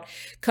brains out.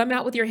 Come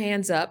out with your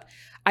hands up.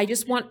 I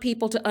just want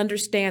people to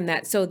understand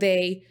that. So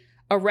they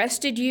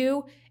arrested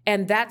you,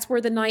 and that's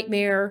where the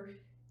nightmare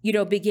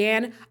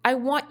began. I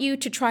want you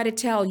to try to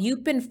tell,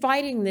 you've been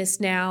fighting this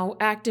now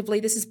actively.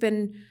 This has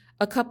been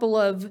a couple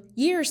of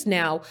years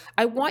now.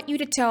 I want you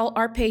to tell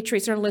our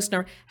Patriots, our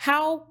listener,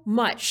 how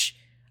much,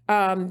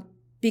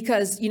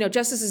 because,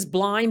 justice is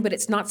blind, but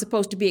it's not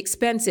supposed to be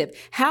expensive.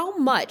 How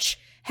much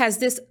has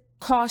this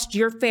cost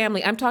your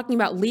family? I'm talking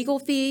about legal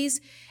fees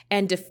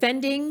and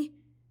defending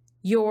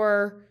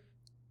your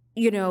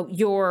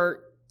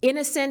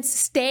innocence,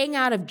 staying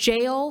out of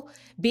jail,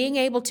 being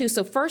able to.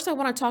 So first I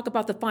want to talk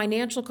about the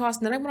financial cost,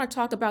 and then I want to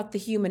talk about the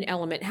human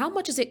element. How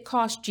much does it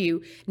cost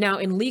you now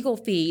in legal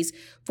fees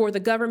for the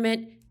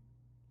government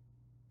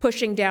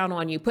pushing down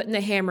on you, putting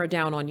the hammer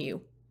down on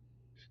you?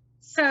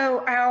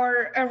 So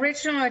our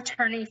original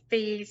attorney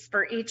fees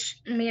for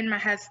me and my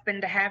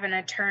husband to have an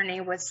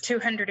attorney was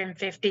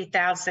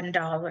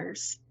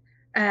 $250,000.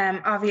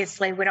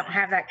 Obviously, we don't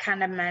have that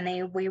kind of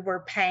money. We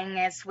were paying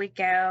as we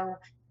go.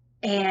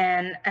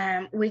 And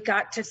we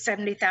got to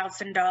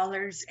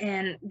 $70,000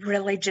 and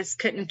really just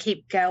couldn't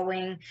keep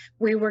going.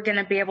 We were going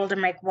to be able to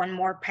make one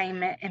more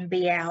payment and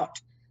be out.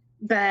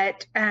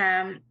 But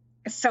right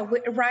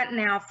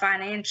now,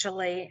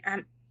 financially,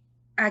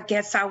 I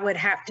guess I would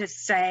have to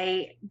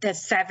say the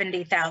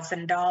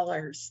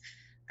 $70,000.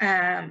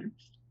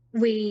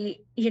 They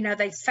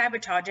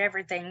sabotage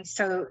everything.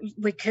 So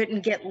we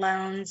couldn't get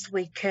loans.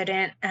 We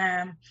couldn't.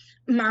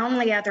 My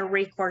only other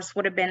recourse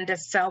would have been to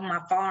sell my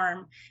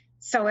farm.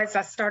 So as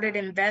I started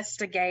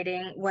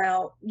investigating, where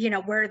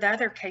are the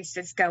other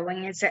cases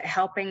going? Is it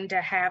helping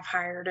to have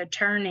hired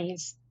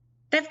attorneys?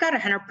 They've got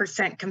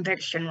 100%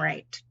 conviction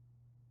rate.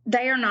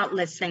 They are not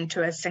listening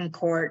to us in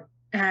court.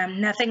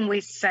 Nothing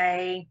we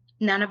say,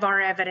 none of our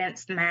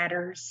evidence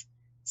matters.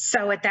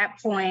 So at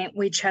that point,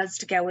 we chose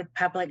to go with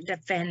public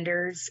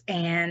defenders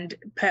and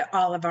put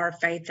all of our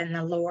faith in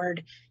the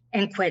Lord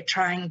and quit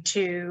trying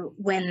to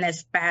win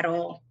this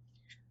battle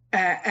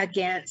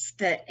against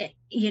the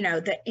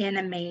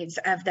enemies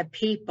of the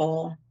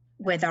people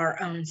with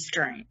our own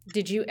strength.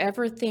 Did you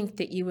ever think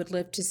that you would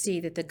live to see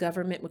that the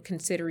government would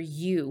consider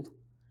you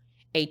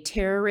a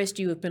terrorist?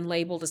 You have been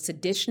labeled a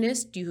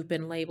seditionist. You have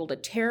been labeled a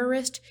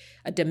terrorist,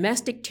 a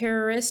domestic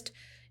terrorist,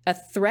 a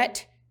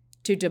threat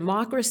to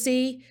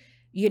democracy,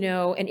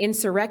 an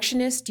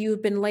insurrectionist. You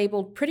have been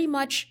labeled pretty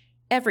much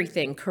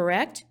everything,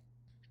 correct?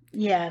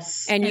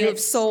 Yes. And you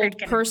have sold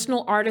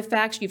personal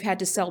artifacts. You've had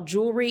to sell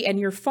jewelry, and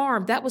your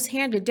farm, that was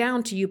handed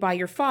down to you by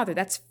your father.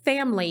 That's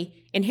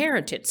family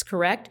inheritance,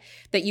 correct?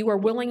 That you are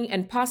willing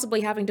and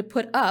possibly having to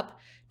put up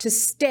to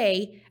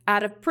stay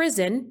out of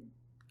prison,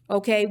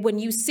 okay, when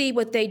you see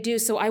what they do.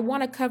 So I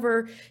want to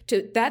cover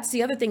that's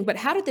the other thing. But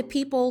how did the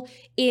people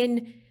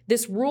in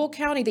this rural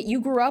county that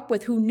you grew up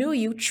with who knew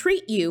you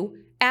treat you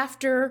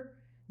after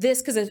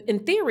this? Because in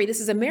theory, this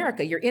is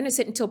America. You're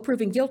innocent until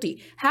proven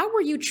guilty. How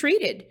were you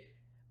treated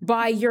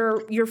by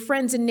your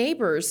friends and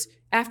neighbors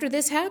after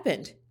this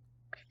happened?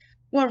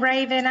 Well,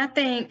 Raven, I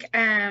think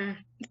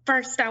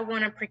first I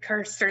want to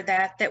precursor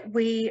that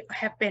we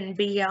have been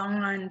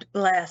beyond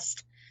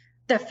blessed.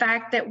 The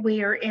fact that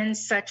we are in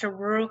such a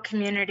rural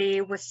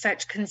community with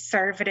such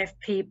conservative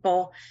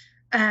people,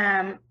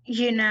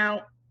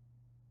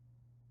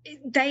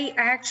 they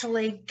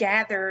actually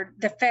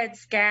the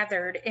feds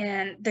gathered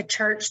in the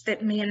church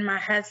that me and my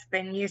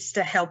husband used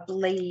to help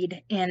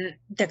lead in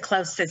the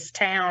closest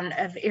town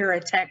of Era,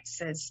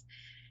 Texas.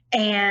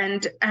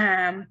 And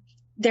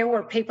there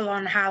were people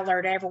on high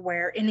alert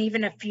everywhere. And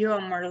even a few of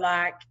them were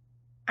like,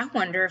 I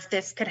wonder if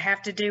this could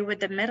have to do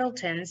with the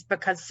Middletons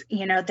because,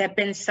 they've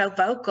been so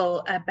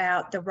vocal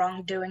about the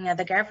wrongdoing of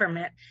the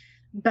government.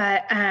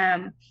 But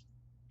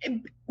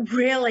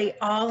really,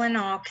 all in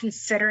all,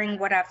 considering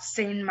what I've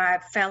seen my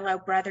fellow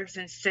brothers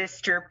and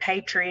sister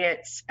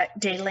patriots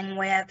dealing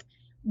with,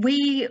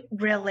 we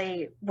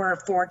really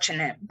were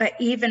fortunate. But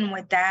even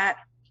with that,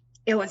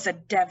 it was a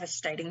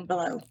devastating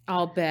blow.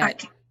 I'll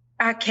bet.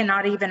 I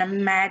cannot even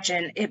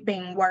imagine it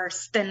being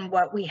worse than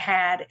what we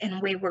had,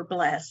 and we were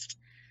blessed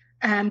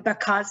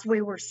because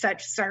we were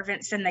such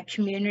servants in the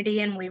community,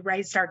 and we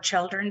raised our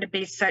children to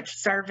be such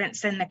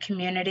servants in the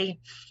community.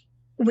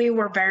 We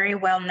were very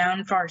well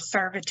known for our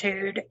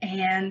servitude,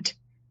 and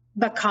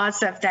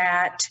because of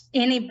that,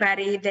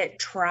 anybody that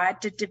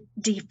tried to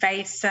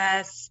deface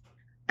us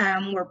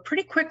were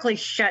pretty quickly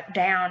shut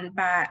down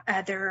by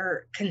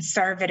other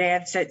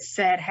conservatives that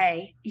said,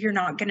 hey, you're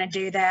not going to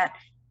do that.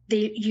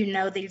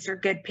 These are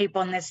good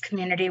people in this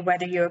community,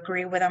 whether you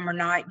agree with them or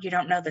not. You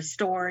don't know the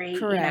story.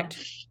 Correct.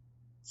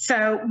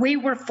 So we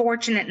were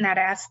fortunate in that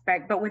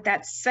aspect. But with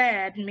that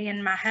said, me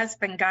and my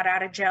husband got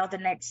out of jail the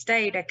next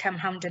day to come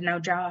home to no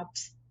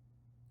jobs.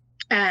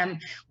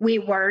 We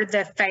were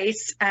the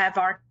face of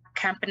our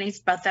companies.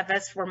 Both of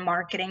us were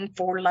marketing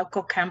for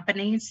local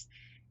companies.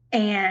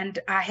 And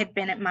I had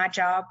been at my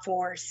job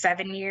for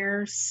 7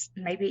 years,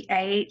 maybe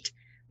 8.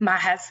 My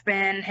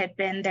husband had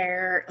been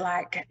there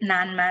like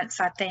 9 months,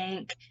 I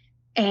think.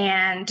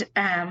 And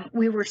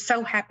we were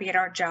so happy at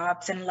our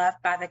jobs and loved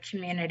by the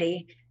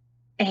community.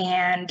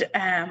 And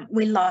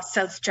we lost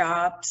those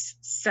jobs.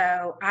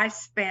 So I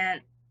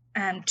spent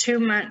 2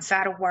 months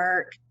out of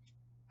work.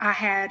 I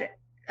had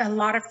a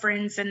lot of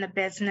friends in the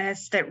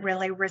business that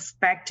really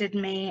respected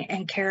me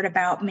and cared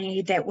about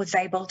me, that was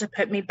able to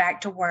put me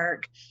back to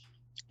work.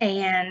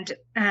 And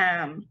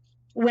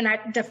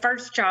the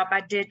first job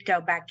I did go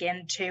back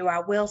into, I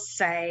will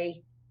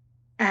say,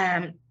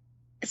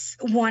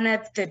 one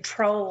of the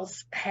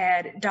trolls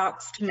had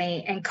doxed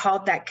me and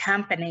called that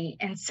company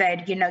and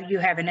said, you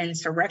have an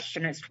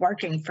insurrectionist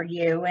working for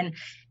you.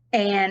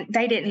 And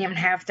they didn't even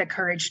have the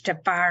courage to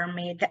fire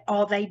me.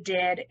 All they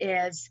did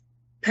is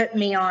put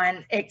me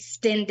on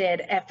extended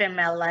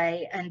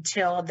FMLA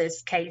until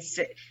this case.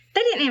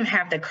 They didn't even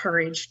have the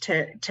courage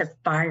to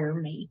fire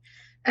me.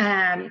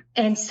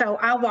 And so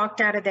I walked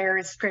out of there,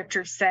 as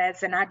scripture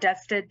says, and I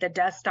dusted the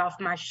dust off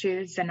my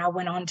shoes and I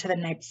went on to the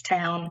next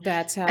town.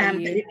 That's how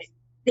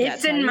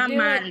it's in my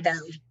mind, though.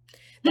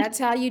 That's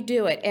how you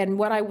do it. And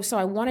so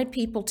I wanted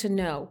people to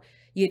know,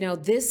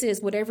 this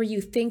is whatever you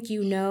think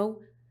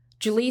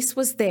Jalise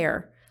was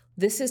there.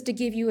 This is to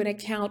give you an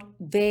account.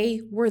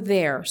 They were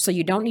there. So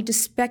you don't need to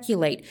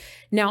speculate.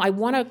 Now, I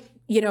want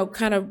to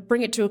kind of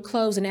bring it to a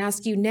close and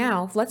ask you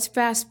now, let's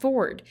fast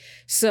forward.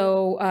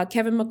 So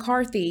Kevin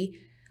McCarthy,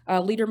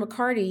 Leader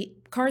McCarthy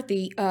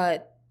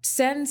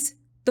sends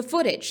the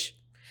footage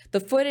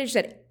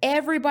that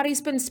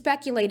everybody's been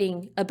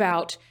speculating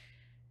about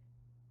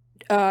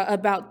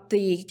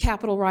the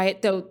Capitol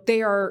riot, though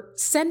they are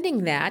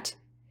sending that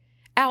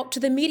out to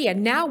the media.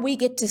 Now we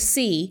get to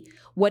see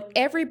what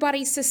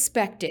everybody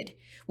suspected,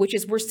 which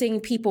is we're seeing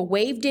people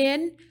waved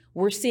in.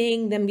 We're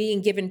seeing them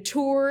being given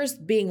tours,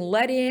 being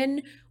let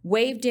in,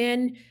 waved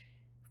in.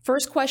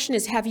 First question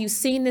is, have you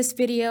seen this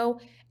video?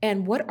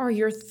 And what are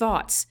your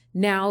thoughts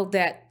now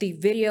that the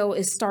video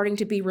is starting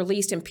to be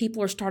released and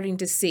people are starting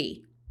to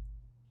see?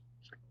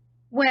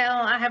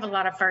 Well, I have a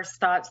lot of first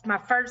thoughts. My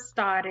first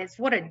thought is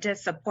what a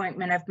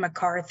disappointment of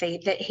McCarthy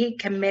that he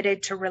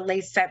committed to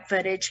release that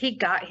footage. He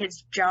got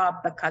his job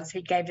because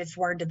he gave his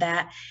word to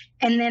that,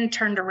 and then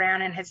turned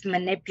around and has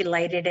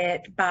manipulated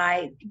it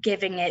by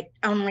giving it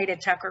only to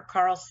Tucker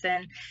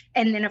Carlson.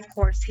 And then, of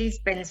course, he's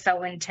been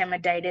so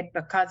intimidated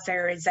because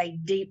there is a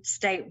deep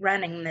state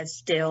running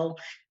this deal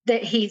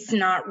that he's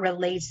not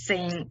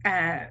releasing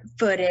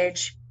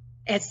footage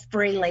as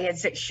freely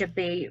as it should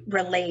be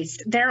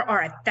released. There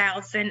are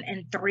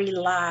 1,003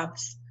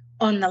 lives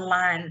on the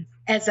line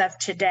as of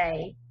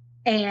today,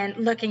 and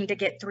looking to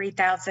get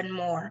 3,000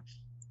 more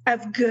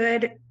of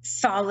good,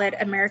 solid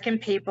American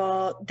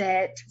people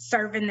that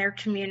serve in their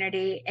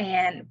community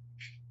and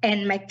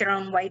make their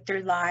own way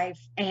through life,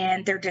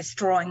 and they're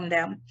destroying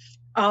them,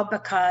 all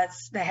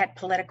because they had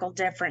political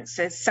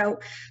differences. So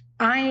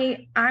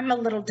I'm a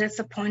little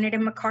disappointed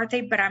in McCarthy,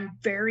 but I'm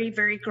very,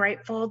 very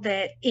grateful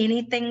that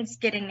anything's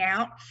getting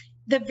out.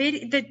 The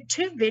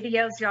 2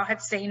 videos y'all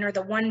have seen, or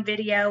the 1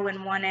 video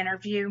and 1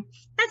 interview,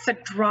 that's a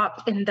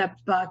drop in the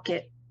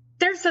bucket.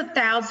 There's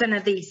 1,000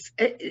 of these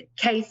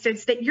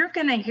cases that you're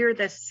going to hear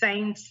the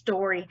same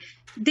story.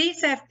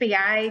 These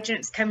FBI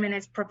agents come in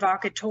as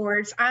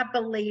provocateurs. I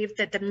believe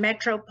that the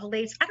Metro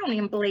Police, I don't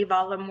even believe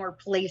all of them were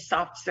police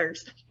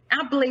officers.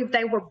 I believe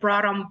they were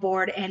brought on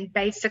board and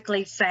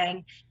basically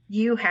saying,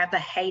 you have a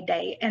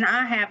heyday. And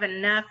I have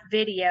enough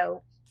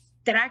video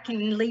that I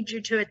can lead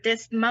you to at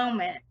this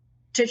moment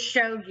to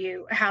show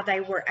you how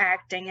they were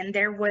acting. And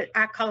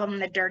I call them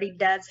the dirty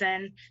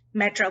dozen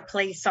Metro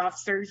police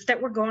officers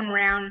that were going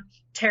around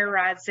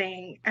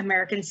terrorizing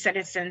American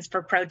citizens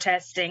for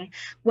protesting,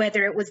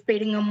 whether it was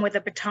beating them with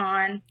a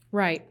baton,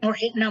 right, or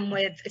hitting them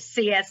with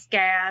CS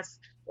gas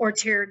or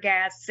tear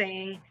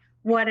gassing,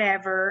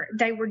 whatever.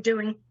 They were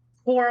doing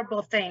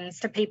horrible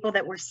things to people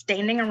that were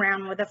standing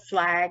around with a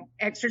flag,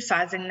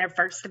 exercising their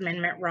First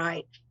Amendment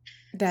right.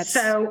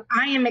 So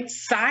I am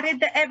excited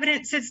the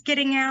evidence is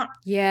getting out.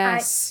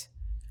 Yes.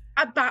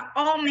 By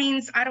all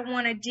means, I don't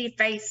want to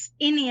deface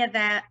any of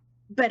that,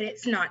 but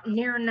it's not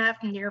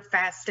near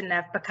fast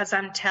enough, because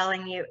I'm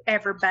telling you,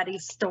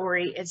 everybody's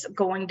story is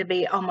going to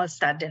be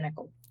almost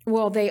identical.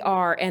 Well, they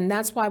are. And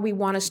that's why we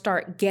want to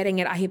start getting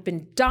it. I have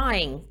been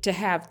dying to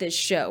have this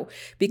show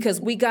because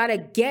we got to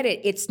get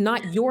it. It's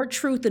not your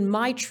truth and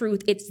my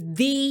truth. It's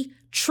the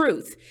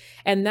truth.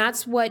 And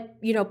that's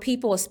what,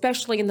 people,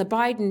 especially in the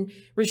Biden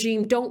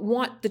regime, don't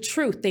want the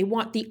truth. They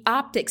want the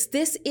optics.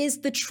 This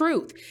is the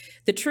truth.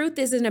 The truth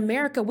is in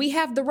America, we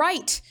have the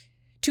right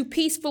to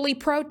peacefully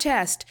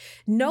protest.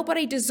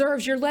 Nobody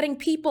deserves, you're letting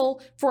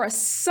people for a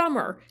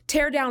summer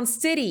tear down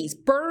cities,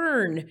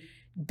 burn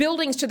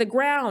buildings to the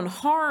ground,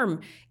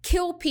 harm,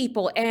 kill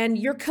people. And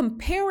you're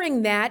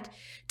comparing that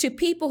to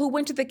people who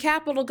went to the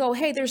Capitol go,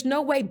 hey, there's no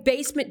way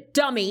basement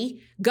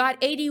dummy got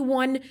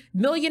 81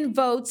 million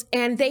votes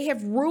and they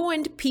have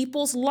ruined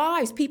people's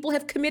lives. People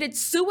have committed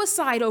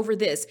suicide over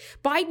this.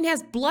 Biden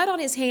has blood on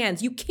his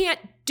hands. You can't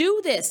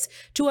do this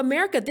to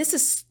America. This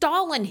is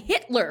Stalin,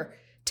 Hitler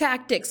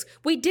tactics.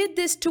 We did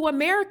this to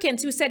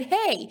Americans who said,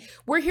 hey,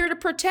 we're here to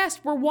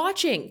protest. We're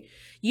watching.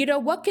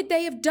 What could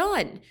they have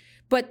done?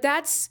 But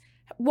that's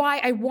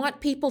why I want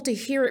people to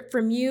hear it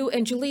from you.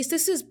 And Jalise,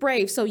 this is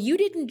brave. So you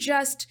didn't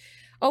just,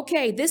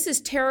 okay, this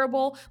is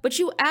terrible, but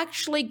you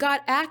actually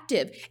got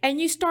active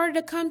and you started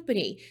a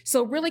company.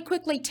 So really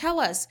quickly tell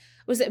us,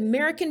 was it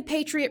American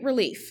Patriot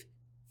Relief?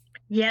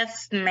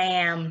 Yes,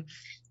 ma'am.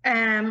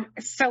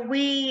 So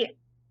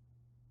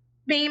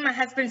me, my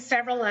husband,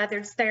 several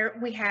others there.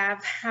 We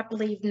have, I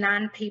believe,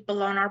 9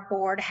 people on our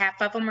board.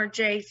 Half of them are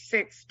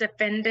J6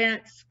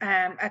 defendants.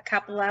 A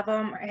couple of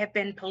them have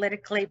been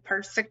politically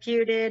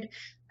persecuted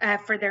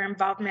for their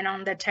involvement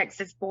on the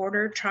Texas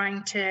border,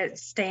 trying to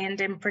stand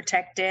and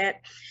protect it.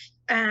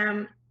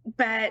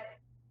 But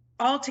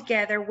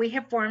altogether, we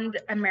have formed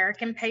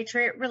American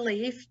Patriot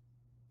Relief.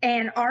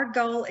 And our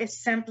goal is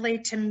simply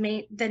to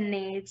meet the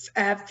needs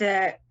of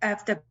the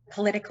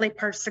politically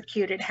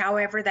persecuted,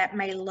 however that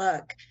may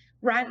look.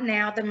 Right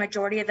now, the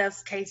majority of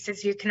those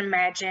cases you can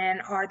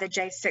imagine are the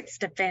J6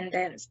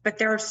 defendants, but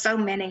there are so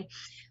many.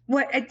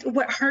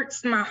 What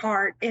hurts my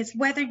heart is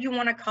whether you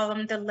want to call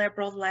them the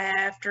liberal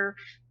left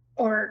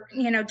or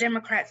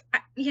Democrats.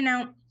 I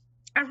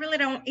really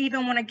don't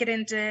even want to get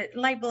into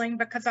labeling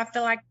because I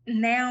feel like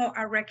now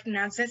I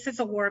recognize this is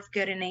a war of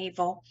good and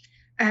evil.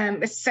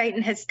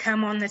 Satan has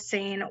come on the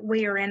scene.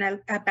 We are in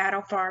a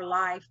battle for our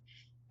life,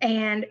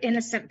 and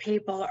innocent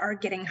people are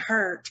getting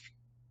hurt.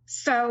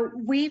 So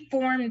we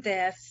formed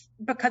this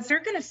because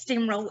they're going to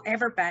steamroll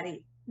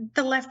everybody.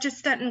 The left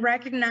just doesn't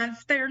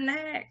recognize they're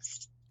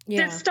next.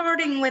 Yeah. They're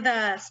starting with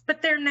us,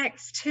 but they're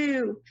next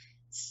too.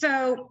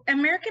 So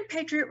American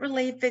Patriot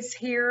Relief is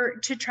here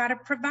to try to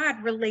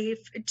provide relief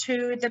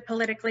to the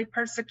politically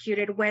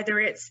persecuted, whether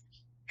it's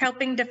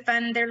helping to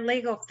fund their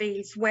legal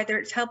fees, whether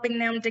it's helping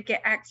them to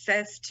get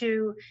access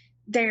to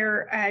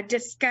their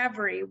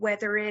discovery,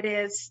 whether it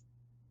is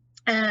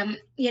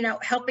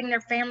helping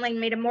their family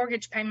meet a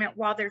mortgage payment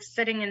while they're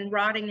sitting and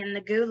rotting in the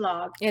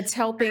gulag. It's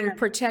helping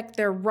protect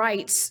their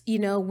rights,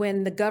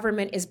 when the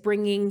government is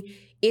bringing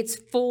its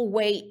full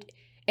weight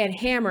and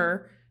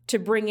hammer to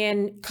bring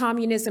in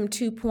communism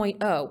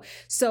 2.0.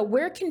 So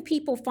where can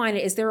people find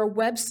it? Is there a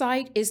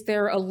website? Is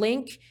there a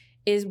link?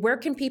 Where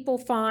can people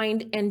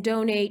find and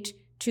donate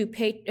to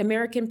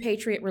American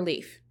Patriot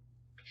Relief?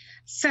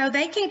 So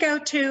they can go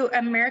to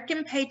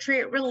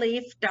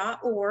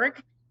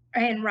AmericanPatriotRelief.org.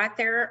 And right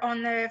there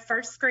on the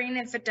first screen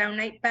is a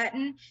donate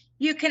button.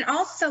 You can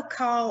also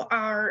call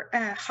our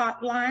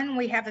hotline.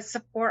 We have a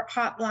support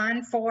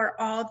hotline for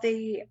all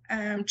the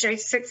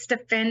J6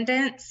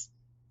 defendants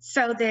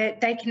so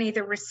that they can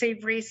either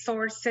receive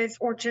resources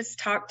or just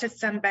talk to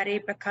somebody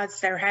because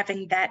they're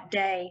having that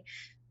day,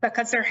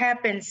 because there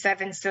have been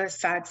 7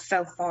 suicides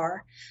so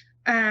far.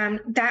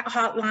 That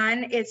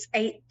hotline is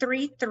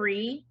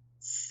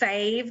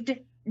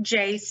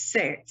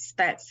 833-SAVED-J6.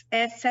 That's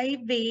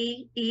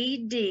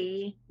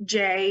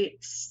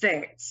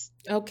SAVED-J6.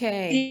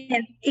 Okay.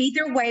 And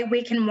either way,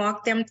 we can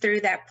walk them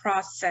through that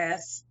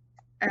process.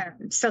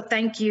 So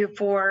thank you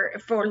for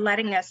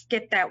letting us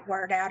get that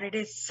word out. It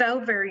is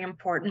so very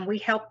important. We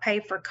help pay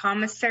for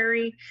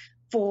commissary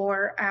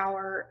for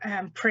our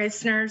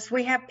prisoners.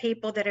 We have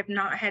people that have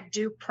not had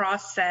due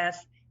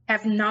process,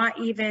 have not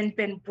even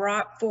been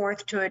brought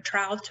forth to a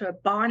trial, to a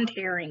bond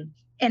hearing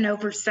in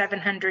over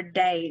 700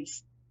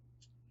 days.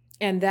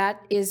 And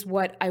that is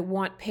what I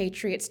want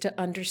patriots to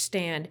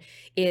understand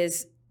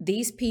is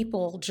these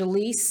people,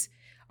 Jalise,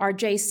 our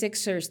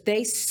J6ers,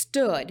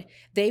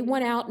 they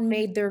went out and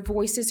made their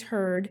voices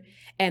heard,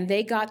 and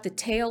they got the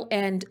tail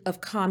end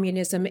of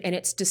communism, and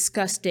it's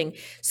disgusting.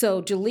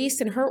 So Jalise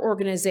and her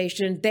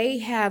organization, they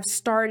have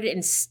started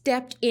and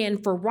stepped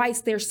in for rights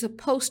they're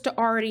supposed to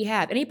already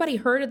have. Anybody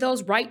heard of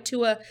those? Right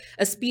to a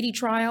speedy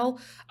trial,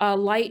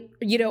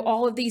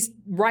 all of these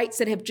rights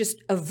that have just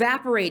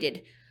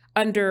evaporated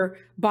under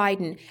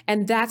Biden.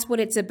 And that's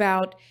what it's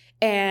about.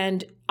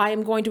 And I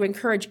am going to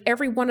encourage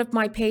every one of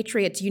my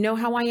patriots. You know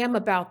how I am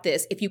about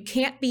this. If you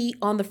can't be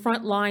on the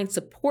front line,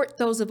 support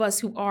those of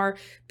us who are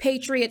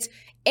patriots.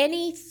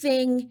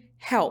 Anything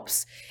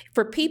helps.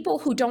 For people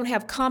who don't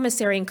have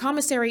commissary, and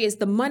commissary is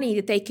the money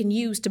that they can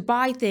use to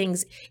buy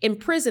things in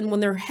prison when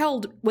they're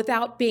held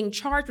without being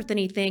charged with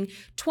anything,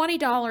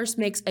 $20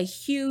 makes a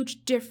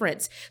huge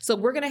difference. So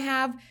we're going to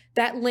have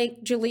that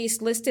link,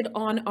 Jalise, listed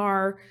on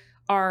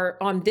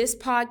on this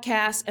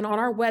podcast and on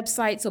our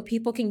website so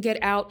people can get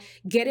out,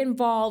 get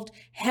involved,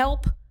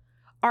 help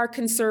our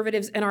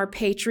conservatives and our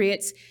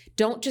patriots.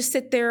 Don't just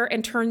sit there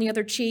and turn the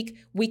other cheek.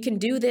 We can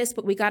do this,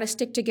 but we got to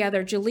stick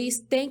together.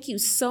 Jalise, thank you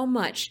so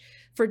much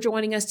for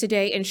joining us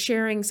today and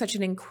sharing such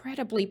an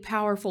incredibly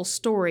powerful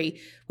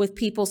story with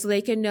people so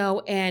they can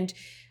know. And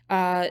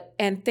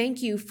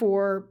thank you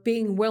for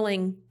being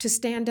willing to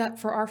stand up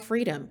for our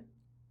freedom.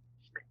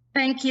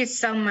 Thank you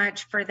so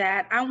much for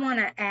that. I want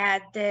to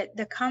add that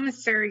the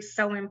commissary is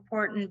so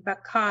important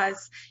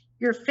because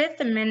your Fifth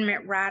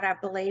Amendment right, I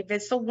believe,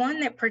 is the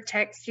one that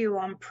protects you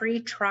on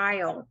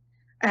pre-trial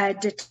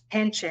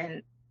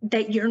detention,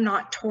 that you're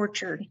not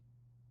tortured.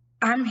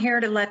 I'm here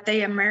to let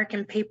the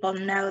American people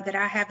know that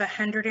I have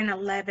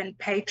 111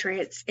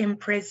 patriots in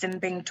prison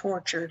being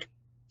tortured.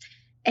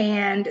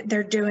 And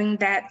they're doing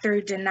that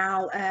through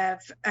denial of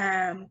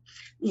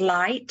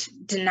light,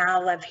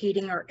 denial of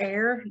heating or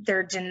air.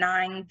 They're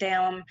denying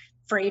them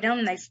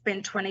freedom. They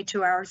spend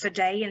 22 hours a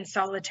day in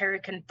solitary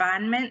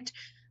confinement,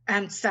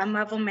 some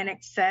of them in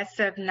excess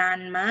of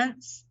 9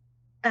 months.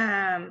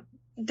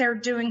 They're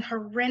doing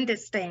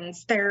horrendous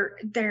things.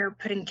 They're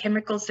putting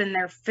chemicals in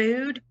their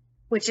food,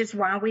 which is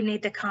why we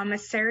need the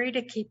commissary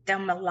to keep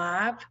them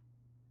alive.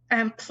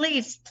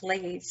 Please,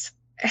 please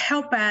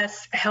help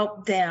us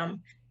help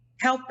them.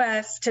 Help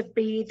us to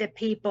be the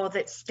people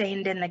that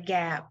stand in the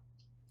gap.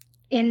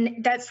 And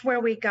that's where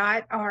we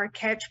got our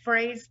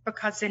catchphrase,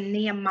 because in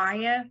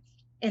Nehemiah,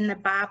 in the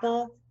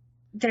Bible,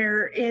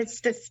 there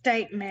is the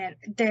statement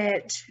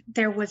that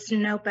there was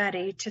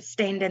nobody to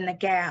stand in the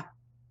gap.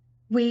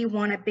 We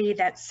want to be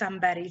that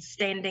somebody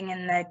standing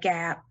in the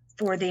gap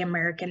for the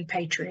American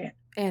patriot.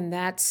 And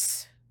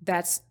that's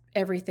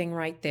everything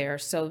right there.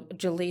 So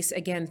Jalise,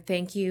 again,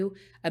 thank you.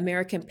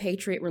 American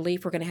Patriot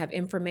Relief. We're going to have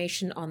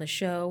information on the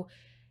show.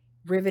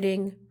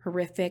 Riveting,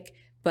 horrific,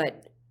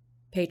 but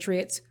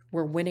patriots,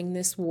 we're winning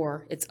this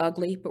war. It's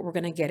ugly, but we're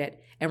going to get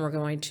it. And we're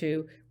going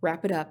to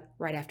wrap it up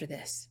right after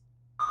this.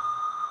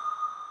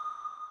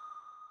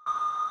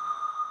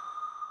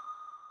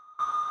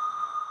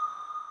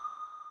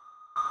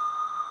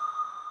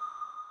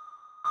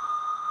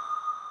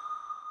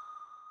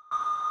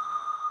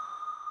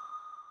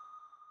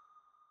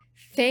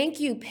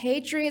 Thank you,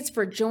 patriots,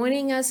 for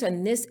joining us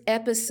on this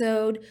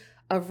episode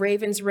of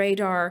Raven's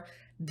Radar.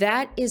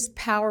 That is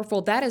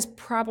powerful. That is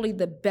probably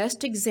the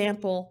best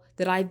example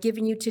that I've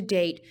given you to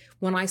date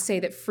when I say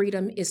that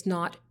freedom is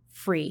not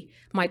free.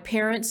 My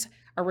parents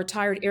are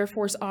retired Air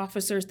Force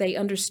officers. They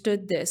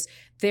understood this.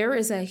 There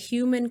is a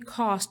human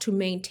cost to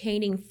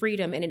maintaining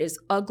freedom, and it is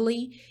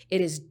ugly.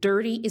 It is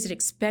dirty. Is it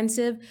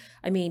expensive?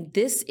 I mean,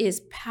 this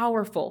is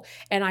powerful.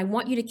 And I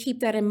want you to keep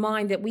that in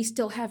mind, that we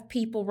still have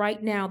people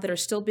right now that are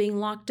still being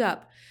locked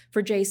up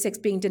for J6,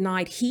 being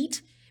denied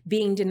heat,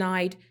 being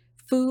denied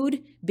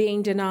food,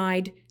 being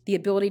denied the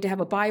ability to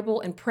have a Bible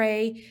and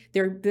pray.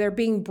 They're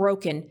being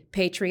broken,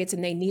 patriots,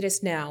 and they need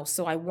us now.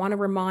 So I want to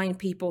remind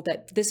people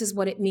that this is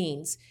what it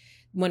means.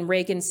 When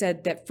Reagan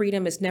said that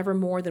freedom is never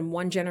more than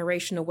one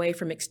generation away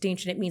from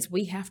extinction, it means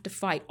we have to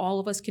fight. All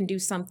of us can do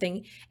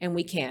something, and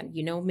we can.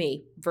 You know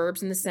me,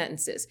 verbs in the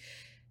sentences.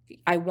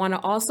 I want to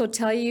also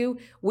tell you,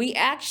 we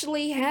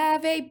actually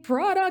have a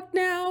product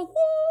now. Woo!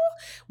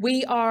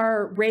 We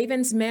are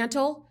Raven's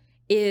Mantle.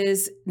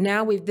 This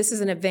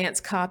is an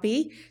advanced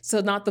copy, so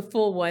not the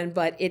full one,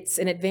 but it's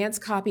an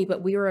advanced copy,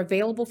 but we are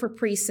available for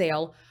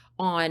pre-sale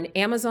on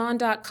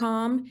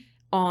Amazon.com,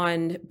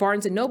 on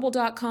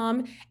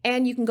BarnesandNoble.com,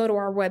 and you can go to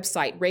our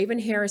website,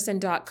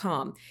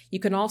 RavenHarrison.com. You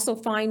can also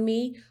find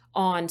me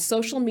on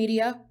social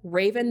media,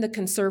 Raven the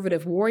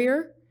Conservative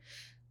Warrior,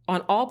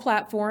 on all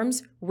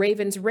platforms.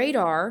 Raven's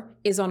Radar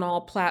is on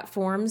all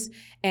platforms,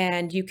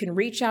 and you can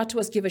reach out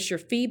to us, give us your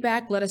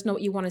feedback, let us know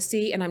what you want to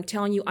see, and I'm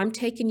telling you, I'm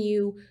taking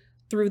you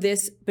through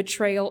this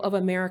betrayal of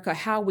America,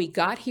 how we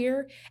got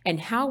here and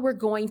how we're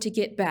going to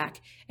get back.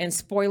 And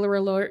spoiler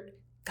alert,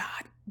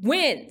 God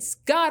wins.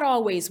 God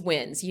always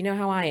wins. You know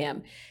how I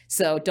am.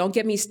 So don't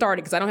get me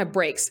started because I don't have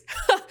breaks.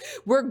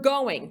 We're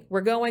going.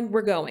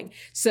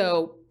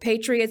 So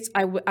patriots,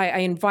 I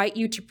invite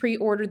you to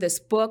pre-order this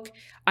book.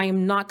 I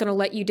am not going to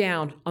let you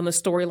down on the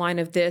storyline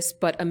of this,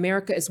 but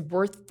America is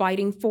worth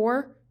fighting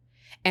for,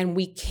 and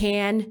we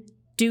can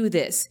do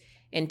this.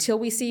 Until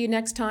we see you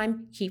next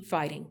time, keep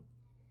fighting.